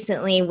you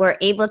recently were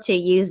able to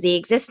use the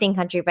existing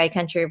country by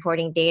country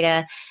reporting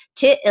data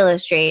to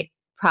illustrate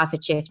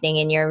profit shifting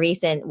in your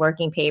recent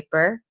working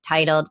paper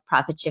titled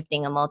Profit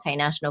Shifting of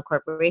Multinational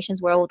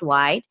Corporations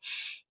Worldwide.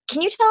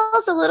 Can you tell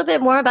us a little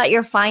bit more about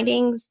your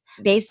findings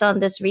based on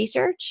this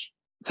research?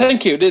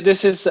 Thank you.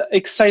 This is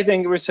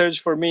exciting research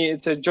for me.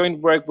 It's a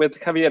joint work with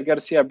Javier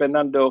Garcia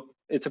Bernardo.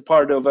 It's a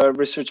part of a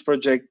research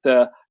project,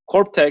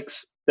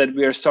 CorpTex, that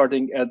we are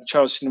starting at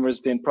Charles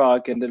University in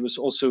Prague, and that was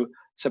also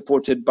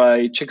supported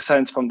by Czech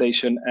Science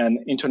Foundation and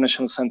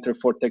International Center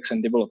for Tax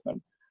and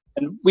Development.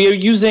 And we are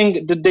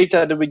using the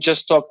data that we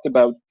just talked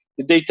about,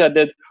 the data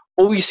that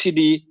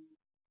OECD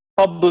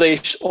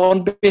published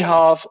on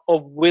behalf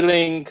of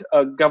willing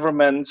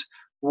governments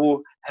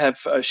who have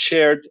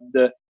shared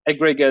the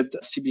aggregate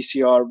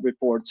CBCR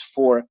reports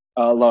for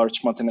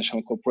large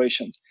multinational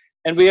corporations.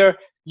 And we are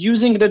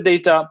using the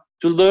data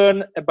to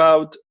learn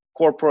about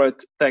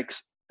corporate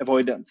tax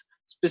avoidance.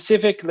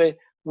 Specifically,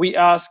 we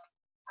ask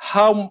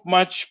how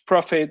much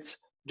profits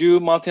do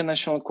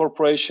multinational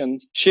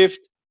corporations shift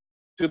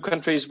to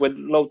countries with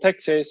low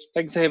taxes,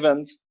 tax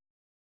havens,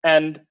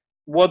 and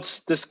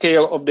what's the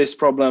scale of this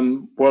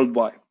problem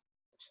worldwide?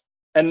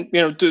 And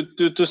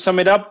to sum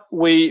it up,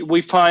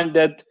 we find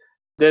that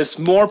there's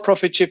more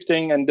profit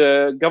shifting and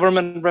the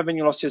government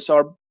revenue losses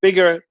are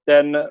bigger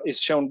than is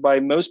shown by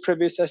most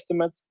previous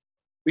estimates.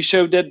 We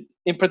showed that,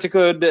 in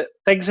particular, the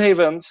tax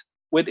havens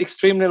with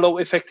extremely low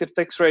effective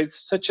tax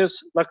rates, such as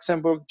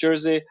Luxembourg,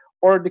 Jersey,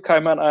 or the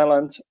Cayman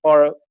Islands,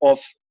 are of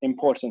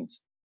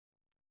importance.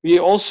 We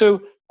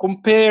also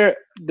compare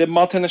the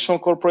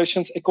multinational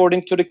corporations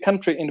according to the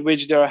country in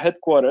which they are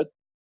headquartered.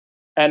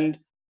 And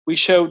we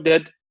show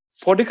that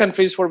for the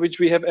countries for which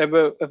we have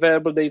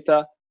available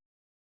data,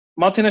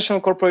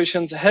 multinational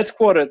corporations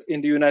headquartered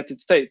in the United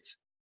States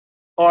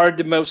are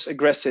the most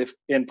aggressive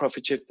in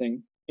profit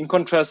shifting. In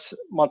contrast,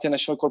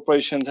 multinational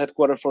corporations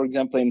headquartered, for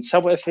example, in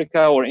South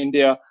Africa or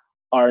India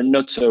are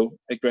not so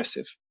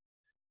aggressive.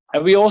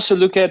 And we also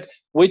look at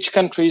which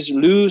countries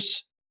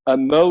lose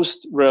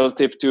most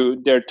relative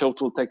to their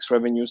total tax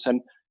revenues.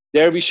 And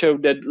there we show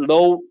that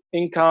low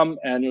income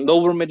and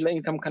lower middle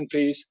income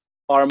countries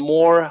are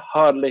more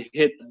hardly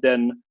hit than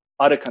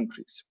other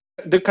countries.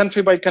 The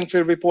country by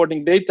country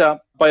reporting data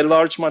by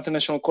large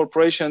multinational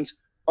corporations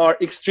are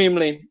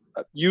extremely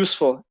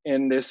useful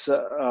in this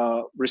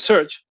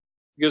research,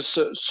 because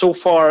so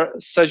far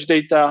such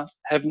data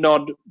have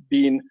not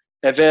been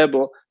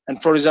available.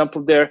 And for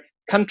example, their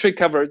country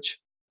coverage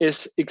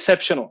is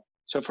exceptional.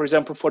 So for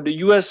example, for the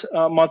US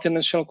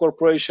multinational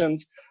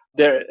corporations,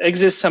 there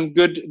exist some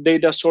good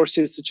data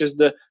sources, such as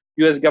the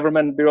US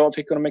Government Bureau of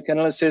Economic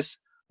Analysis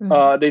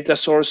data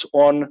source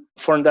on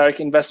foreign direct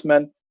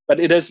investment, but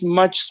it has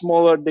much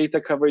smaller data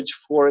coverage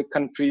for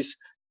countries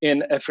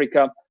in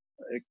Africa.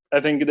 I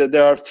think that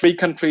there are 3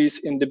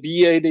 countries in the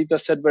BA data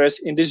set, whereas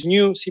in this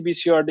new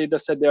CBCR data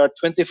set, there are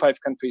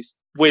 25 countries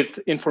with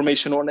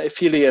information on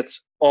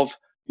affiliates of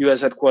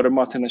US headquartered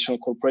multinational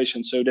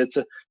corporations. So that's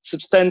a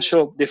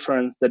substantial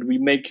difference that we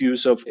make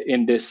use of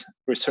in this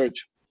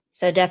research.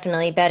 So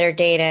definitely better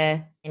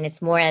data, and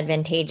it's more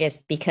advantageous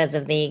because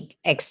of the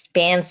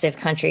expansive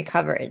country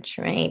coverage,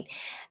 right?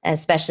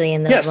 Especially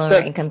in those lower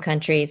income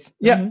countries.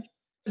 Yeah. Mm-hmm.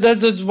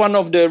 That is one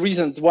of the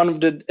reasons, one of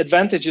the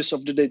advantages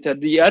of the data.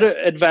 The other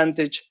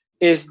advantage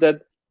is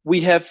that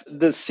we have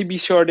the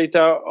CBCR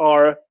data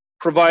are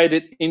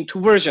provided in 2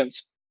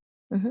 versions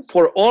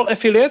for all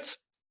affiliates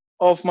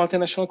of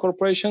multinational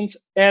corporations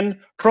and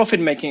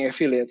profit-making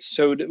affiliates.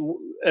 So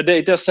a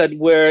data set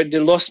where the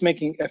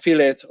loss-making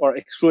affiliates are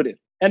excluded.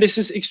 And this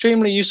is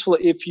extremely useful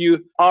if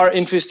you are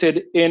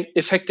interested in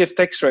effective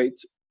tax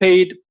rates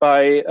paid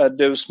by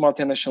those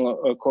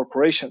multinational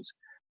corporations.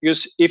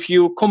 Because if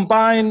you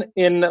combine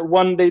in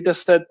one data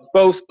set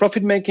both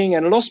profit-making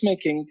and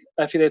loss-making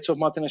affiliates of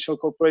multinational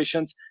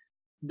corporations,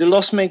 the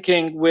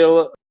loss-making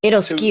will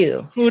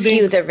skew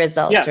the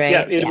results, right?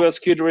 Yeah, it will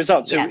skew the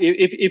results. So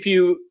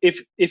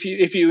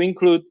if you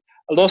include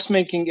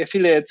loss-making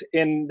affiliates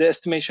in the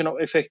estimation of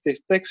effective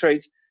tax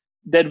rates,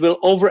 that will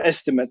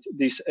overestimate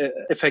these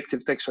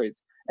effective tax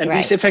rates. And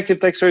these effective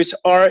tax rates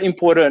are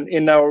important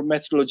in our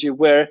methodology,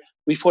 where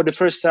we, for the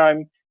first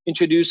time,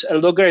 introduce a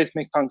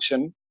logarithmic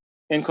function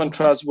in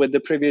contrast with the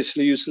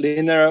previously used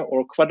linear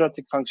or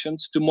quadratic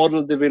functions to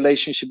model the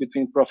relationship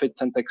between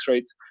profits and tax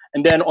rates.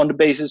 And then on the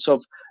basis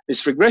of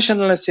this regression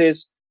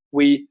analysis,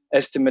 we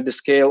estimate the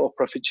scale of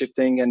profit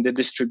shifting and the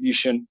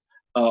distribution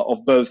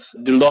of both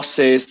the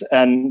losses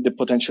and the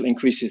potential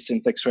increases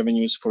in tax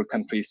revenues for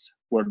countries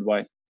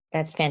worldwide.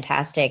 That's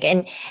fantastic.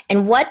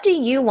 And what do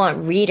you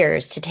want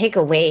readers to take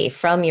away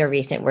from your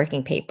recent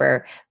working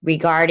paper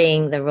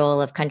regarding the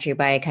role of country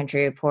by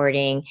country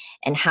reporting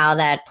and how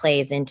that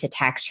plays into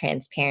tax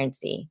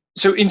transparency?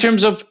 So in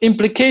terms of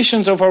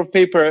implications of our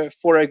paper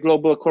for a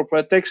global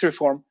corporate tax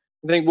reform,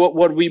 I think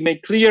what we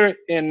make clear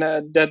in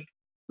that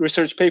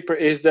research paper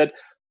is that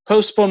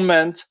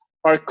postponements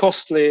are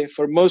costly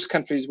for most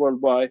countries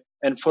worldwide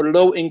and for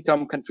low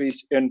income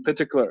countries in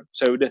particular.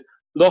 So the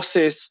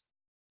losses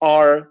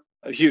are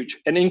huge.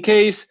 And in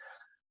case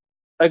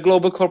a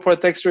global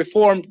corporate tax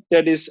reform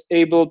that is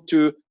able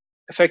to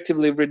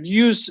effectively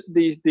reduce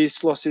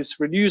these losses,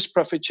 reduce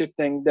profit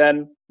shifting,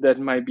 then that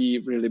might be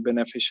really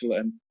beneficial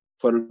and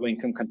for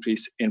low-income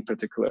countries in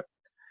particular.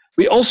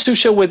 We also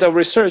show with our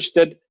research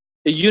that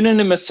a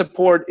unanimous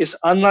support is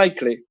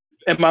unlikely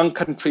among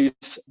countries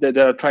that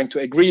are trying to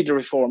agree the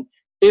reform,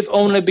 if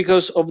only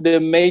because of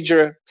the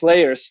major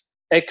players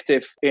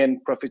active in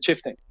profit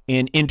shifting.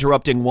 And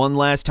interrupting one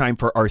last time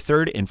for our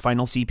third and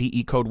final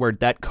CPE code word,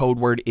 that code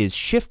word is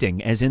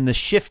shifting, as in the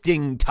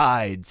shifting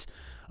tides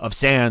of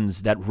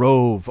sands that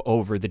rove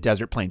over the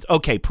desert plains.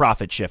 Okay,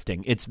 profit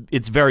shifting.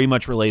 It's very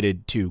much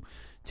related to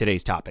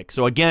today's topic.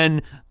 So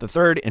again, the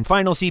third and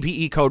final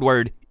CPE code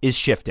word is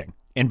shifting.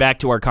 And back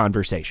to our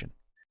conversation.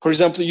 For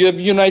example, you have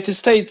United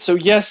States. So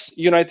yes,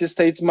 United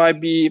States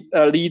might be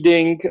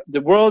leading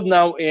the world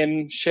now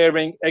in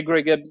sharing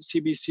aggregate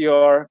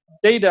CBCR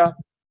data,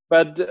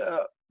 but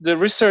our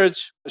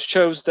research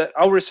shows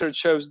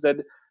that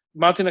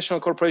multinational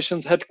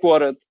corporations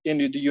headquartered in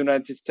the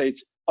United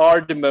States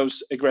are the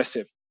most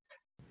aggressive.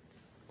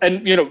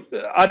 And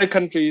other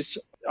countries,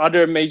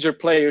 other major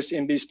players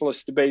in these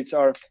policy debates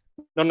are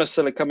not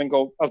necessarily coming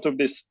out of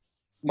this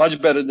much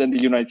better than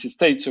the United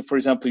States. So, for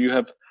example, you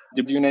have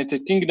the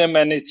United Kingdom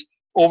and its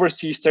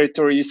overseas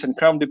territories and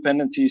crown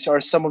dependencies are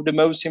some of the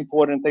most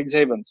important tax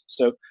havens.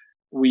 So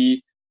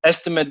we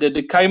estimate that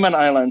the Cayman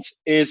Islands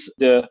is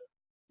the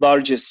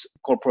largest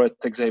corporate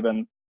tax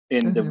haven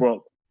in the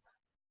world.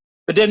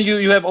 But then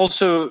you have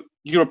also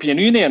European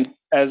Union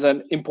as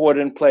an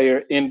important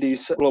player in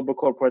these global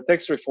corporate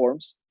tax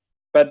reforms.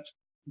 But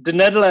the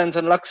Netherlands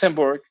and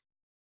Luxembourg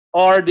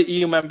are the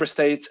EU member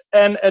states,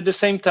 and at the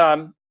same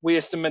time, we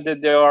estimate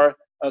that they are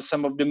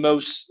some of the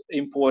most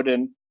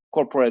important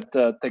corporate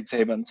tax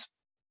havens.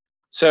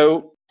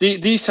 So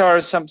these are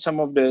some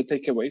of the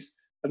takeaways.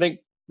 I think,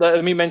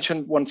 let me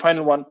mention one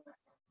final one.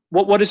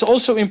 What is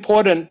also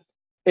important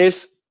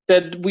is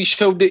that we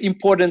show the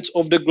importance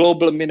of the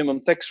global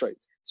minimum tax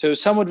rate. So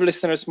some of the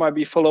listeners might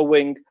be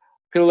following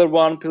Pillar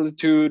 1, Pillar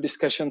 2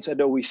 discussions at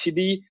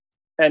OECD,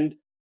 and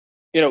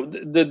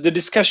the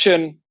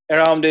discussion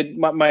around it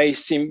might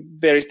seem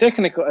very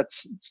technical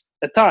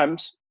at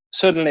times.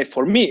 Certainly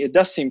for me, it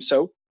does seem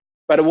so.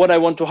 But what I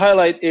want to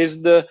highlight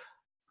is the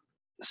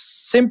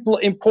simple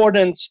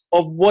importance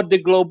of what the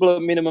global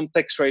minimum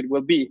tax rate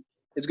will be.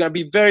 It's going to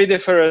be very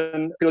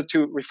different Pillar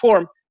 2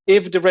 reform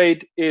if the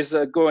rate is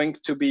going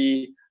to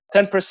be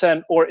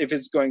 10% or if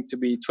it's going to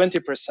be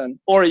 20%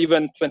 or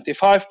even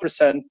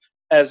 25%,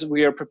 as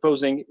we are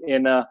proposing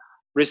in a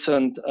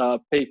recent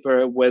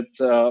paper with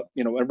a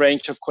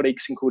range of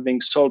colleagues,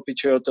 including Sol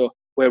Picciotto,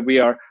 where we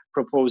are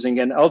proposing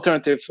an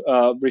alternative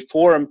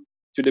reform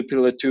to the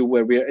Pillar 2,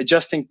 where we are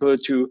adjusting Pillar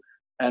 2,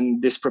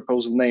 and this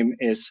proposal name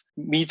is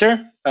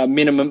MITR,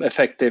 Minimum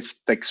Effective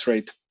Tax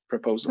Rate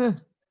Proposal.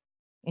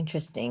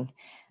 Interesting.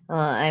 Well,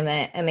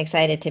 I'm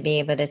excited to be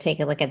able to take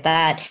a look at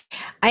that.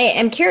 I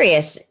am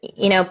curious,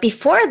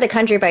 before the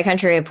country by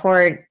country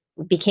report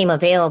became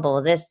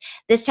available,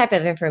 this type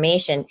of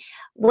information,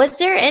 was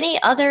there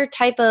any other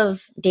type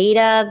of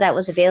data that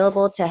was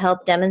available to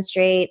help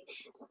demonstrate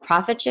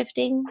profit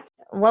shifting?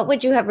 What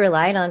would you have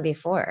relied on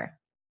before?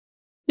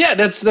 Yeah,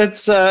 that's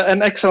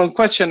an excellent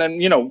question.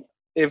 And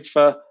if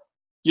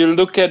you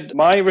look at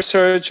my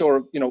research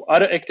or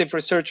other active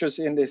researchers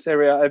in this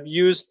area, I've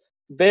used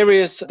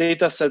various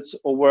data sets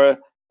over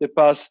the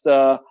past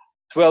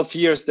 12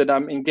 years that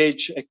I'm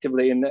engaged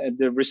actively in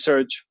the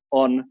research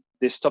on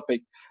this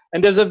topic.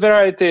 And there's a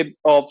variety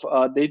of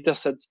data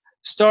sets,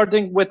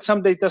 starting with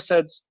some data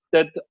sets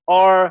that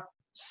are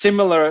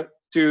similar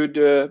to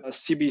the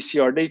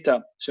CBCR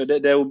data. So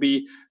that there will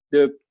be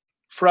the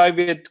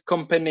private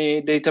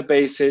company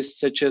databases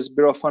such as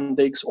Bureau of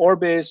Index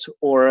Orbis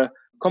or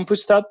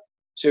Compustat.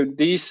 So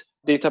these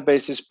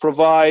databases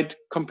provide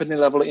company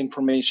level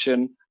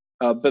information,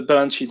 but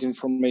balance sheet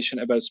information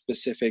about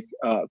specific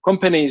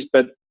companies,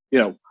 but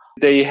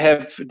they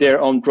have their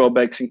own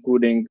drawbacks,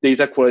 including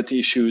data quality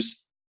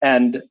issues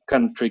and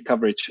country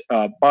coverage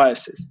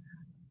biases.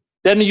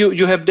 Then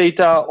you have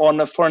data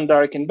on a foreign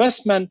direct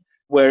investment,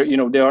 where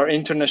there are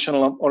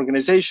international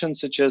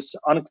organizations such as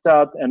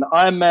UNCTAD and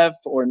IMF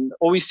or an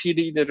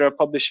OECD that are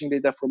publishing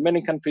data for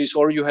many countries,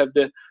 or you have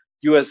the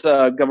US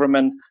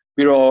government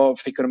Bureau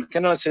of Economic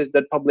Analysis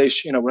that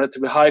publish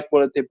relatively high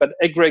quality but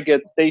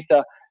aggregate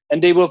data,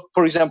 and they will,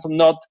 for example,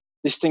 not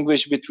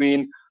distinguish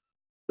between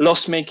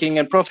loss-making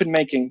and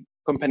profit-making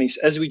companies,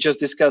 as we just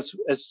discussed,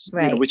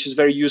 which is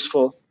very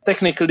useful,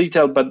 technical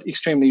detail, but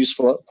extremely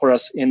useful for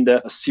us in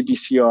the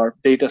CBCR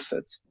data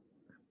sets.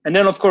 And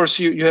then, of course,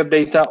 you have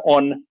data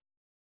on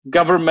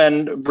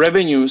government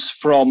revenues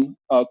from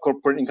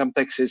corporate income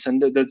taxes,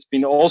 and that's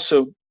been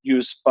also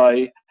used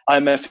by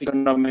IMF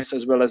economists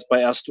as well as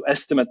by us to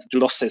estimate the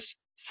losses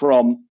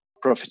from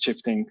profit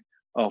shifting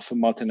of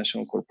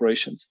multinational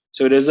corporations.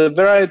 So there's a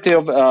variety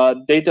of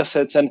data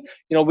sets, and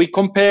we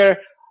compare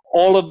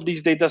all of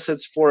these data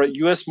sets for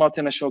US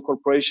multinational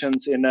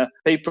corporations in a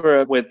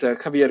paper with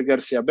Javier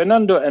Garcia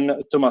Bernardo and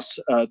Thomas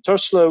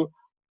Torslow.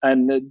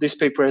 And this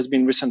paper has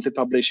been recently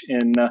published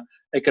in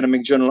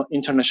Economic Journal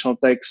International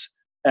Tax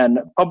and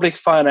Public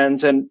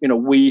Finance. And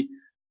we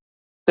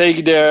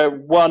take there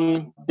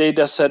one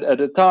data set at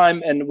a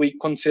time, and we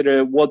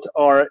consider what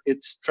are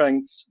its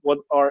strengths, what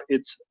are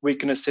its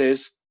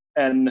weaknesses,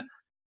 and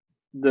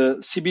the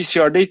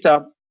CBCR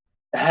data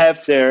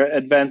have their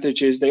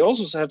advantages. They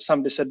also have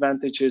some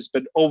disadvantages,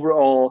 but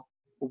overall,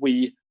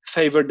 we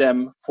favor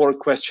them for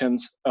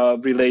questions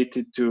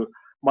related to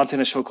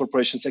multinational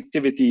corporations'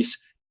 activities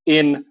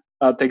in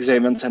tax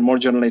havens and more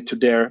generally to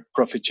their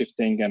profit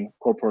shifting and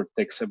corporate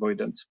tax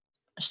avoidance.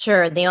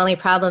 Sure. The only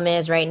problem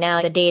is right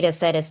now the data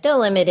set is still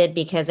limited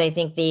because I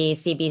think the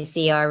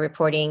CBCR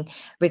reporting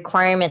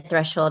requirement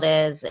threshold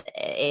is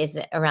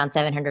around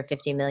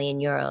 750 million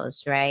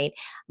euros, right?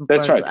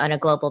 That's right. On a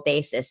global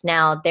basis.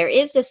 Now, there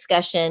is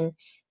discussion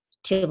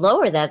to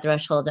lower that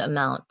threshold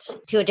amount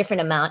to a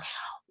different amount.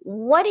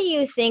 What do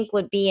you think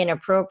would be an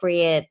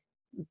appropriate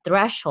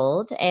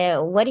threshold?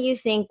 What do you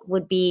think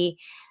would be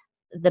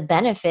the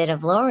benefit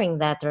of lowering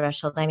that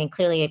threshold? I mean,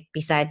 clearly,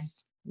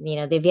 besides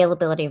the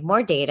availability of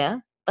more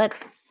data, but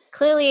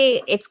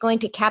clearly it's going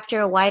to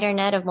capture a wider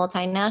net of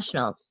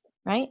multinationals,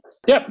 right?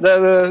 Yeah,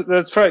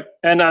 that's right.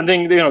 And I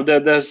think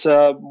there's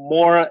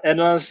more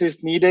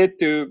analysis needed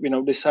to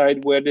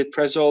decide where the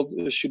threshold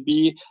should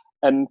be.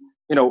 And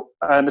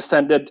I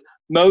understand that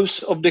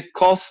most of the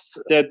costs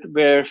that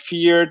were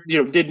feared,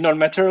 did not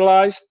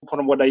materialize.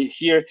 From what I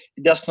hear,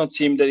 it does not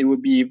seem that it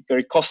would be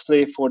very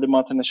costly for the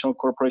multinational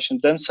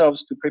corporations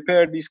themselves to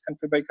prepare these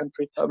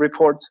country-by-country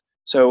reports.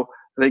 So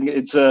I think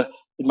it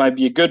might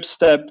be a good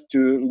step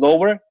to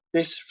lower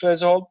this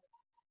threshold.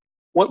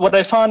 What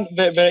I found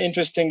very, very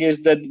interesting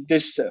is that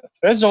this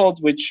threshold,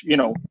 which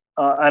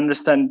I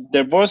understand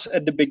there was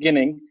at the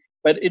beginning,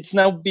 but it's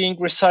now being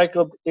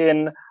recycled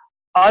in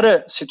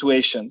other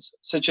situations,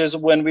 such as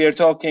when we are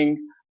talking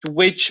to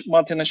which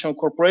multinational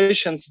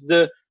corporations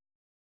the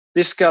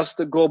discussed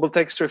global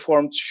tax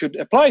reforms should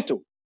apply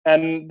to.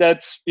 And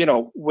that's,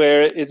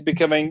 where it's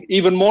becoming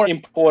even more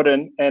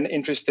important and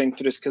interesting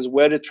to discuss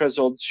where the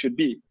thresholds should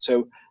be.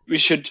 So we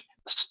should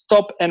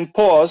stop and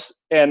pause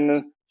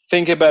and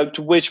think about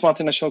to which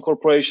multinational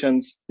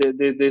corporations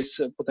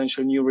this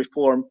potential new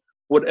reform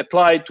would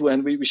apply to.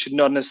 And we should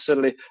not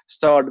necessarily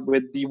start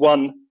with the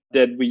one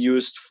that we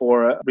used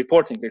for a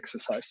reporting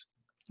exercise.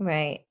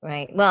 Right.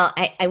 Well,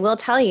 I will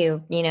tell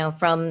you,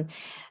 from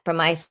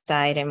my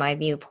side and my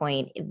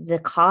viewpoint, the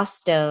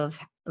cost of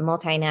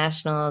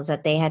multinationals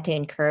that they had to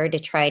incur to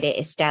try to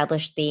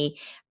establish the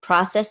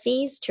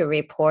processes to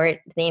report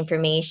the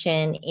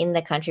information in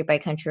the country by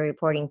country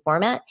reporting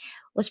format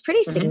was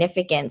pretty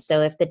significant.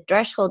 So if the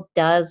threshold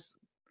does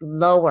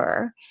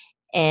lower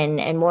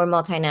and more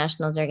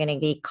multinationals are going to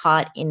be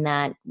caught in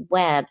that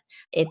web,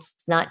 it's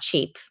not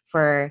cheap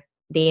for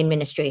the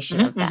administration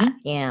of that.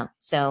 Yeah.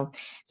 So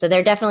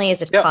there definitely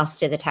is a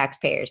cost to the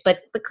taxpayers,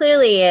 but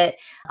clearly a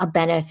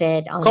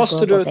benefit on cost a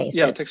global to the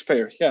basis.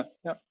 Taxpayer. Yeah.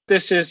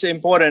 This is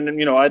important.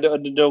 And, I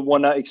don't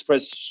want to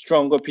express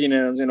strong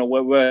opinions,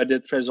 where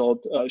the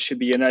threshold should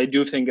be. And I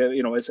do think,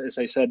 as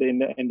I said in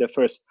the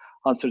first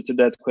answer to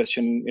that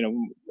question,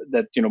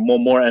 that,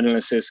 more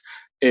analysis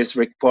is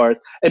required.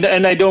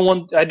 And I don't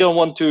want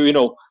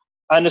to,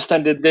 I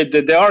understand that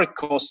there are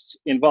costs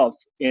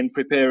involved in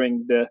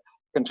preparing the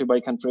country by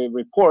country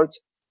reports,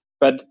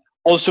 but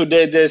also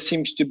there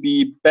seems to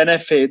be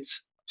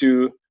benefits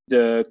to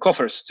the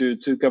coffers, to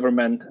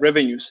government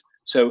revenues.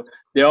 So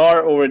there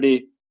are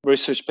already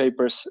research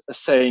papers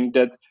saying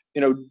that,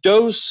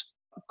 those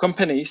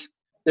companies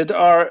that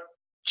are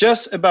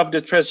just above the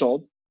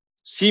threshold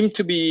seem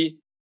to be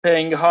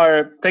paying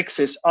higher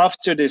taxes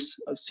after this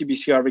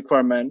CBCR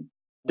requirement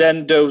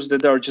than those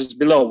that are just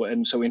below.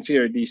 And so in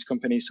theory, these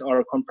companies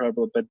are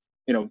comparable, but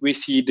we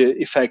see the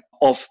effect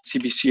of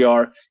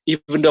CBCR,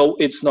 even though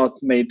it's not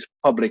made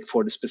public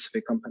for the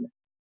specific company.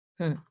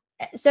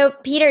 So,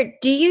 Peter,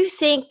 do you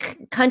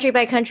think country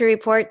by country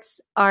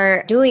reports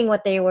are doing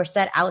what they were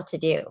set out to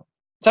do?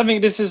 I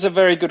think this is a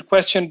very good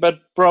question, but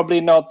probably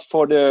not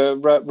for the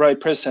right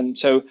person.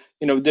 So,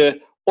 the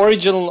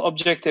original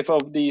objective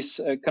of these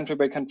country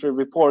by country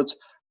reports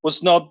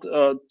was not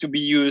to be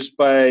used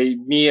by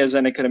me as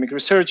an academic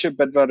researcher,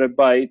 but rather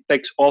by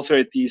tax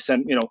authorities.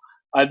 And,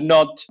 I've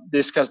not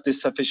discussed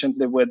this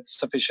sufficiently with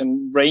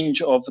sufficient range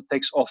of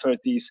tax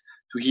authorities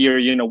to hear,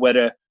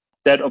 whether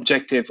that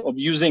objective of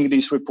using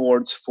these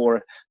reports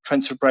for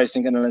transfer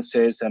pricing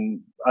analysis and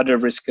other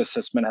risk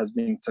assessment has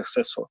been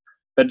successful.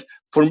 But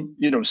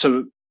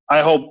so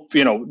I hope,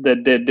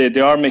 that they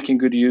are making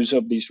good use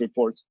of these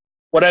reports.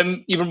 What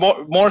I'm even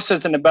more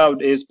certain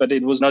about is, but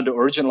it was not the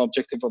original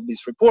objective of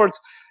these reports,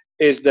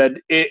 is that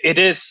it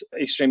is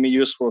extremely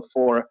useful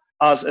for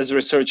us as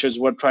researchers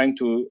who are trying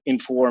to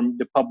inform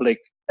the public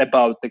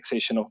about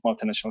taxation of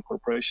multinational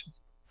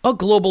corporations. A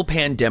global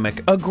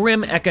pandemic, a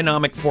grim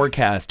economic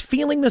forecast,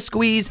 feeling the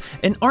squeeze,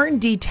 an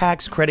R&D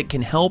tax credit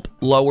can help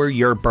lower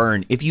your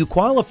burn. If you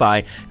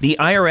qualify, the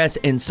IRS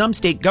and some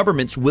state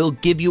governments will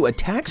give you a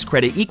tax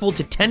credit equal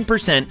to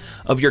 10%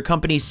 of your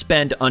company's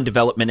spend on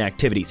development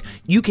activities.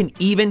 You can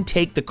even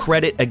take the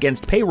credit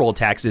against payroll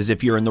taxes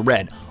if you're in the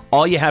red.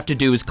 All you have to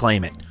do is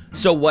claim it.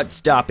 So what's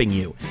stopping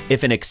you?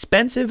 If an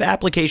expensive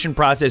application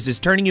process is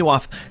turning you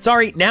off,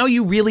 sorry, now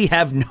you really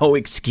have no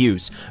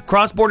excuse.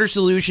 Cross-Border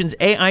Solutions'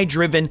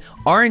 AI-driven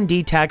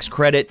R&D tax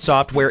credit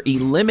software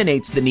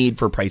eliminates the need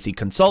for pricey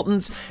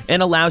consultants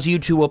and allows you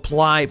to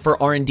apply for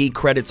R&D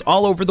credits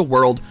all over the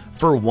world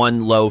for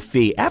one low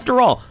fee. After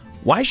all,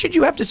 why should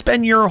you have to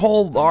spend your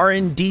whole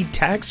R&D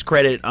tax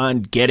credit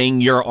on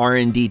getting your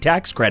R&D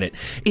tax credit?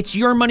 It's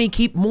your money.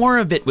 Keep more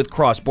of it with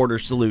Cross-Border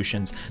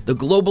Solutions, the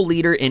global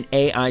leader in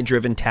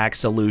AI-driven tax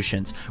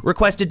solutions.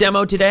 Request a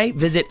demo today.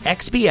 Visit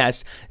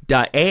xbs.ai/RD.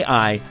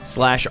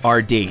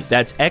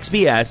 That's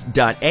xbs.ai/RD.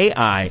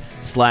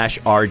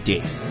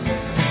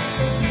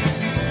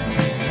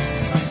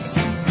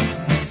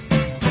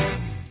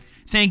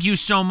 Thank you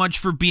so much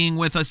for being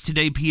with us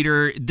today,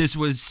 Peter. This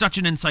was such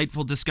an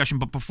insightful discussion.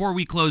 But before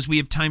we close, we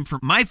have time for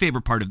my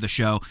favorite part of the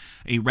show,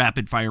 a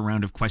rapid-fire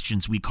round of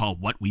questions we call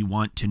What We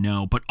Want to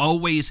Know. But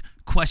always,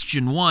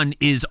 question one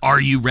is, are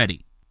you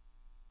ready?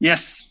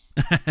 Yes.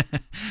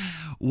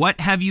 What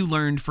have you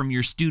learned from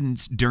your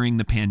students during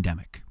the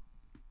pandemic?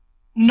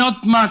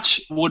 Not much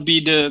would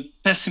be the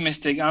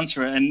pessimistic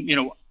answer. And,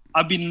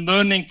 I've been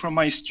learning from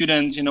my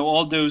students,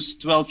 all those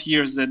 12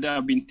 years that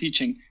I've been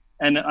teaching.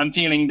 And I'm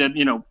feeling that,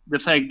 the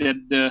fact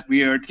that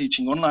we are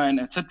teaching online,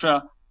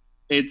 etc.,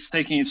 it's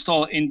taking its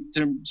toll in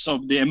terms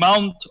of the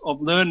amount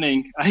of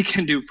learning I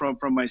can do from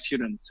my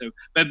students. So,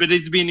 but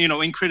it's been,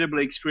 incredible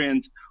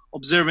experience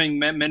observing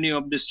many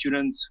of the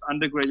students,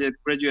 undergraduate,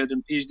 graduate,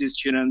 and PhD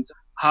students,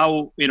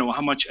 how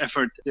much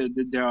effort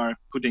they are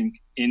putting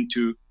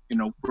into,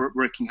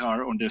 working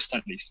hard on their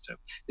studies. So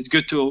it's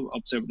good to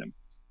observe them.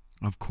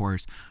 Of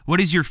course. What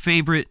is your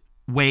favorite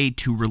way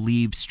to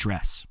relieve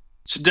stress?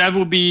 So that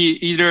would be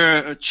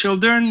either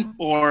children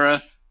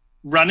or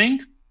running.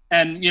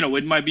 And,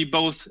 it might be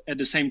both at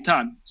the same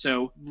time.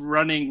 So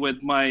running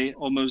with my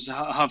almost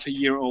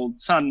half-a-year-old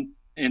son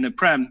in a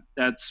pram,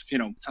 that's,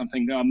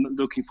 something I'm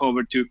looking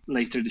forward to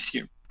later this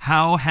year.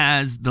 How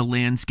has the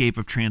landscape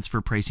of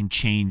transfer pricing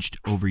changed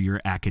over your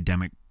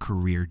academic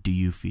career, do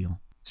you feel?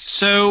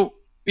 So,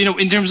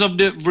 in terms of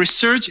the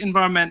research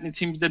environment, it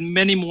seems that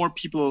many more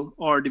people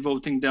are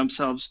devoting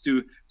themselves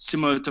to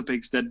similar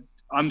topics that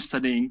I'm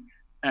studying,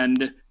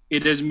 and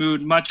it has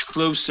moved much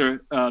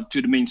closer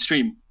to the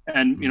mainstream.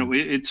 And,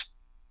 it's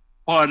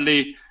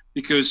partly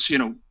because,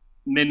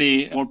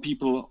 many more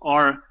people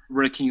are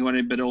working on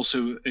it, but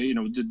also,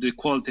 the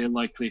quality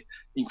likely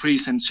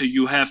increase. And so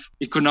you have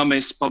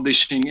economists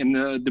publishing in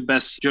the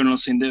best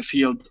journals in the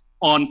field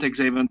on tax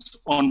havens,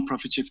 on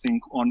profit shifting,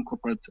 on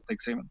corporate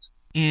tax havens.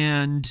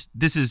 And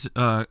this is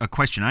a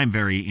question I'm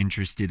very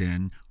interested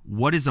in.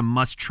 What is a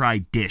must-try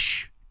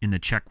dish in the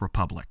Czech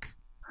Republic?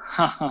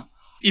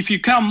 If you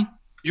come,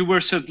 you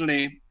will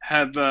certainly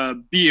have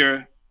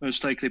beer,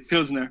 most likely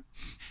Pilsner.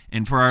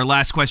 And for our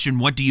last question,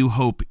 what do you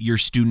hope your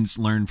students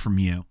learn from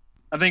you?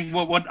 I think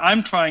what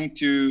I'm trying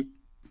to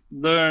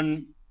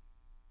learn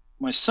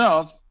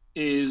myself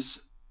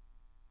is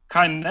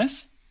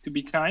kindness, to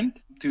be kind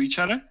to each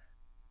other.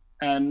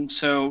 And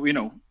so,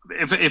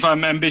 if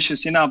I'm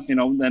ambitious enough,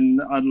 then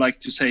I'd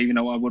like to say,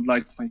 I would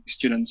like my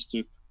students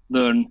to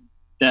learn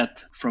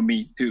that from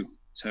me too.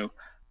 So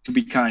to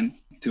be kind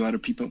to other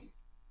people,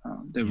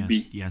 that would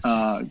be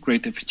a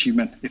great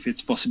achievement if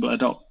it's possible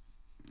at all.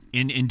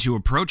 And to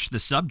approach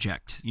the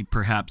subject,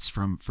 perhaps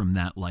from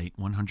that light,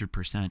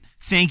 100%.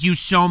 Thank you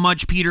so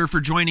much, Peter, for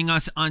joining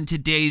us on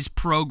today's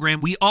program.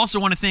 We also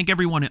want to thank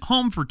everyone at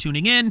home for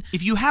tuning in.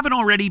 If you haven't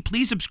already,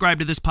 please subscribe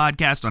to this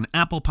podcast on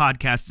Apple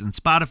Podcasts and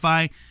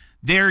Spotify.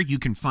 There you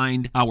can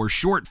find our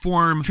short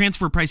form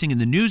transfer pricing in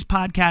the news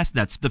podcast.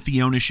 That's the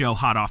Fiona Show,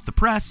 hot off the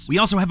press. We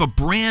also have a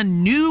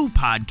brand new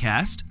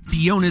podcast,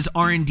 Fiona's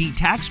R&D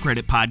Tax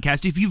Credit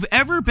Podcast. If you've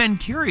ever been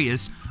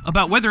curious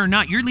about whether or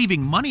not you're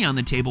leaving money on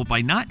the table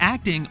by not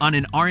acting on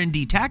an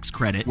R&D tax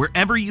credit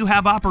wherever you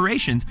have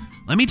operations,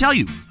 let me tell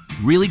you,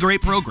 really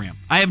great program.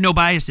 I have no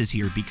biases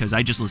here because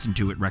I just listen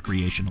to it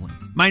recreationally.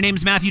 My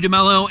name's Matthew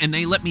DeMello, and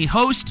they let me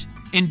host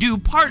and do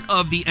part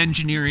of the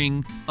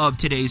engineering of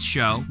today's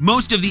show.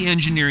 Most of the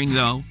engineering,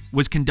 though,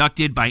 was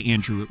conducted by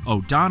Andrew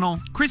O'Donnell.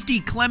 Christy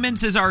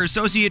Clements is our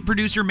associate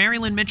producer.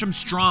 Marilyn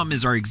Mitchum-Strom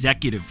is our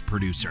executive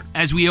producer.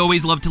 As we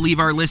always love to leave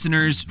our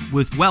listeners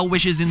with well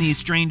wishes in these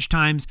strange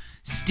times,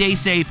 stay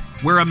safe,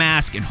 wear a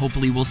mask, and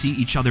hopefully we'll see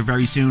each other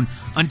very soon.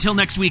 Until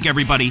next week,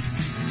 everybody.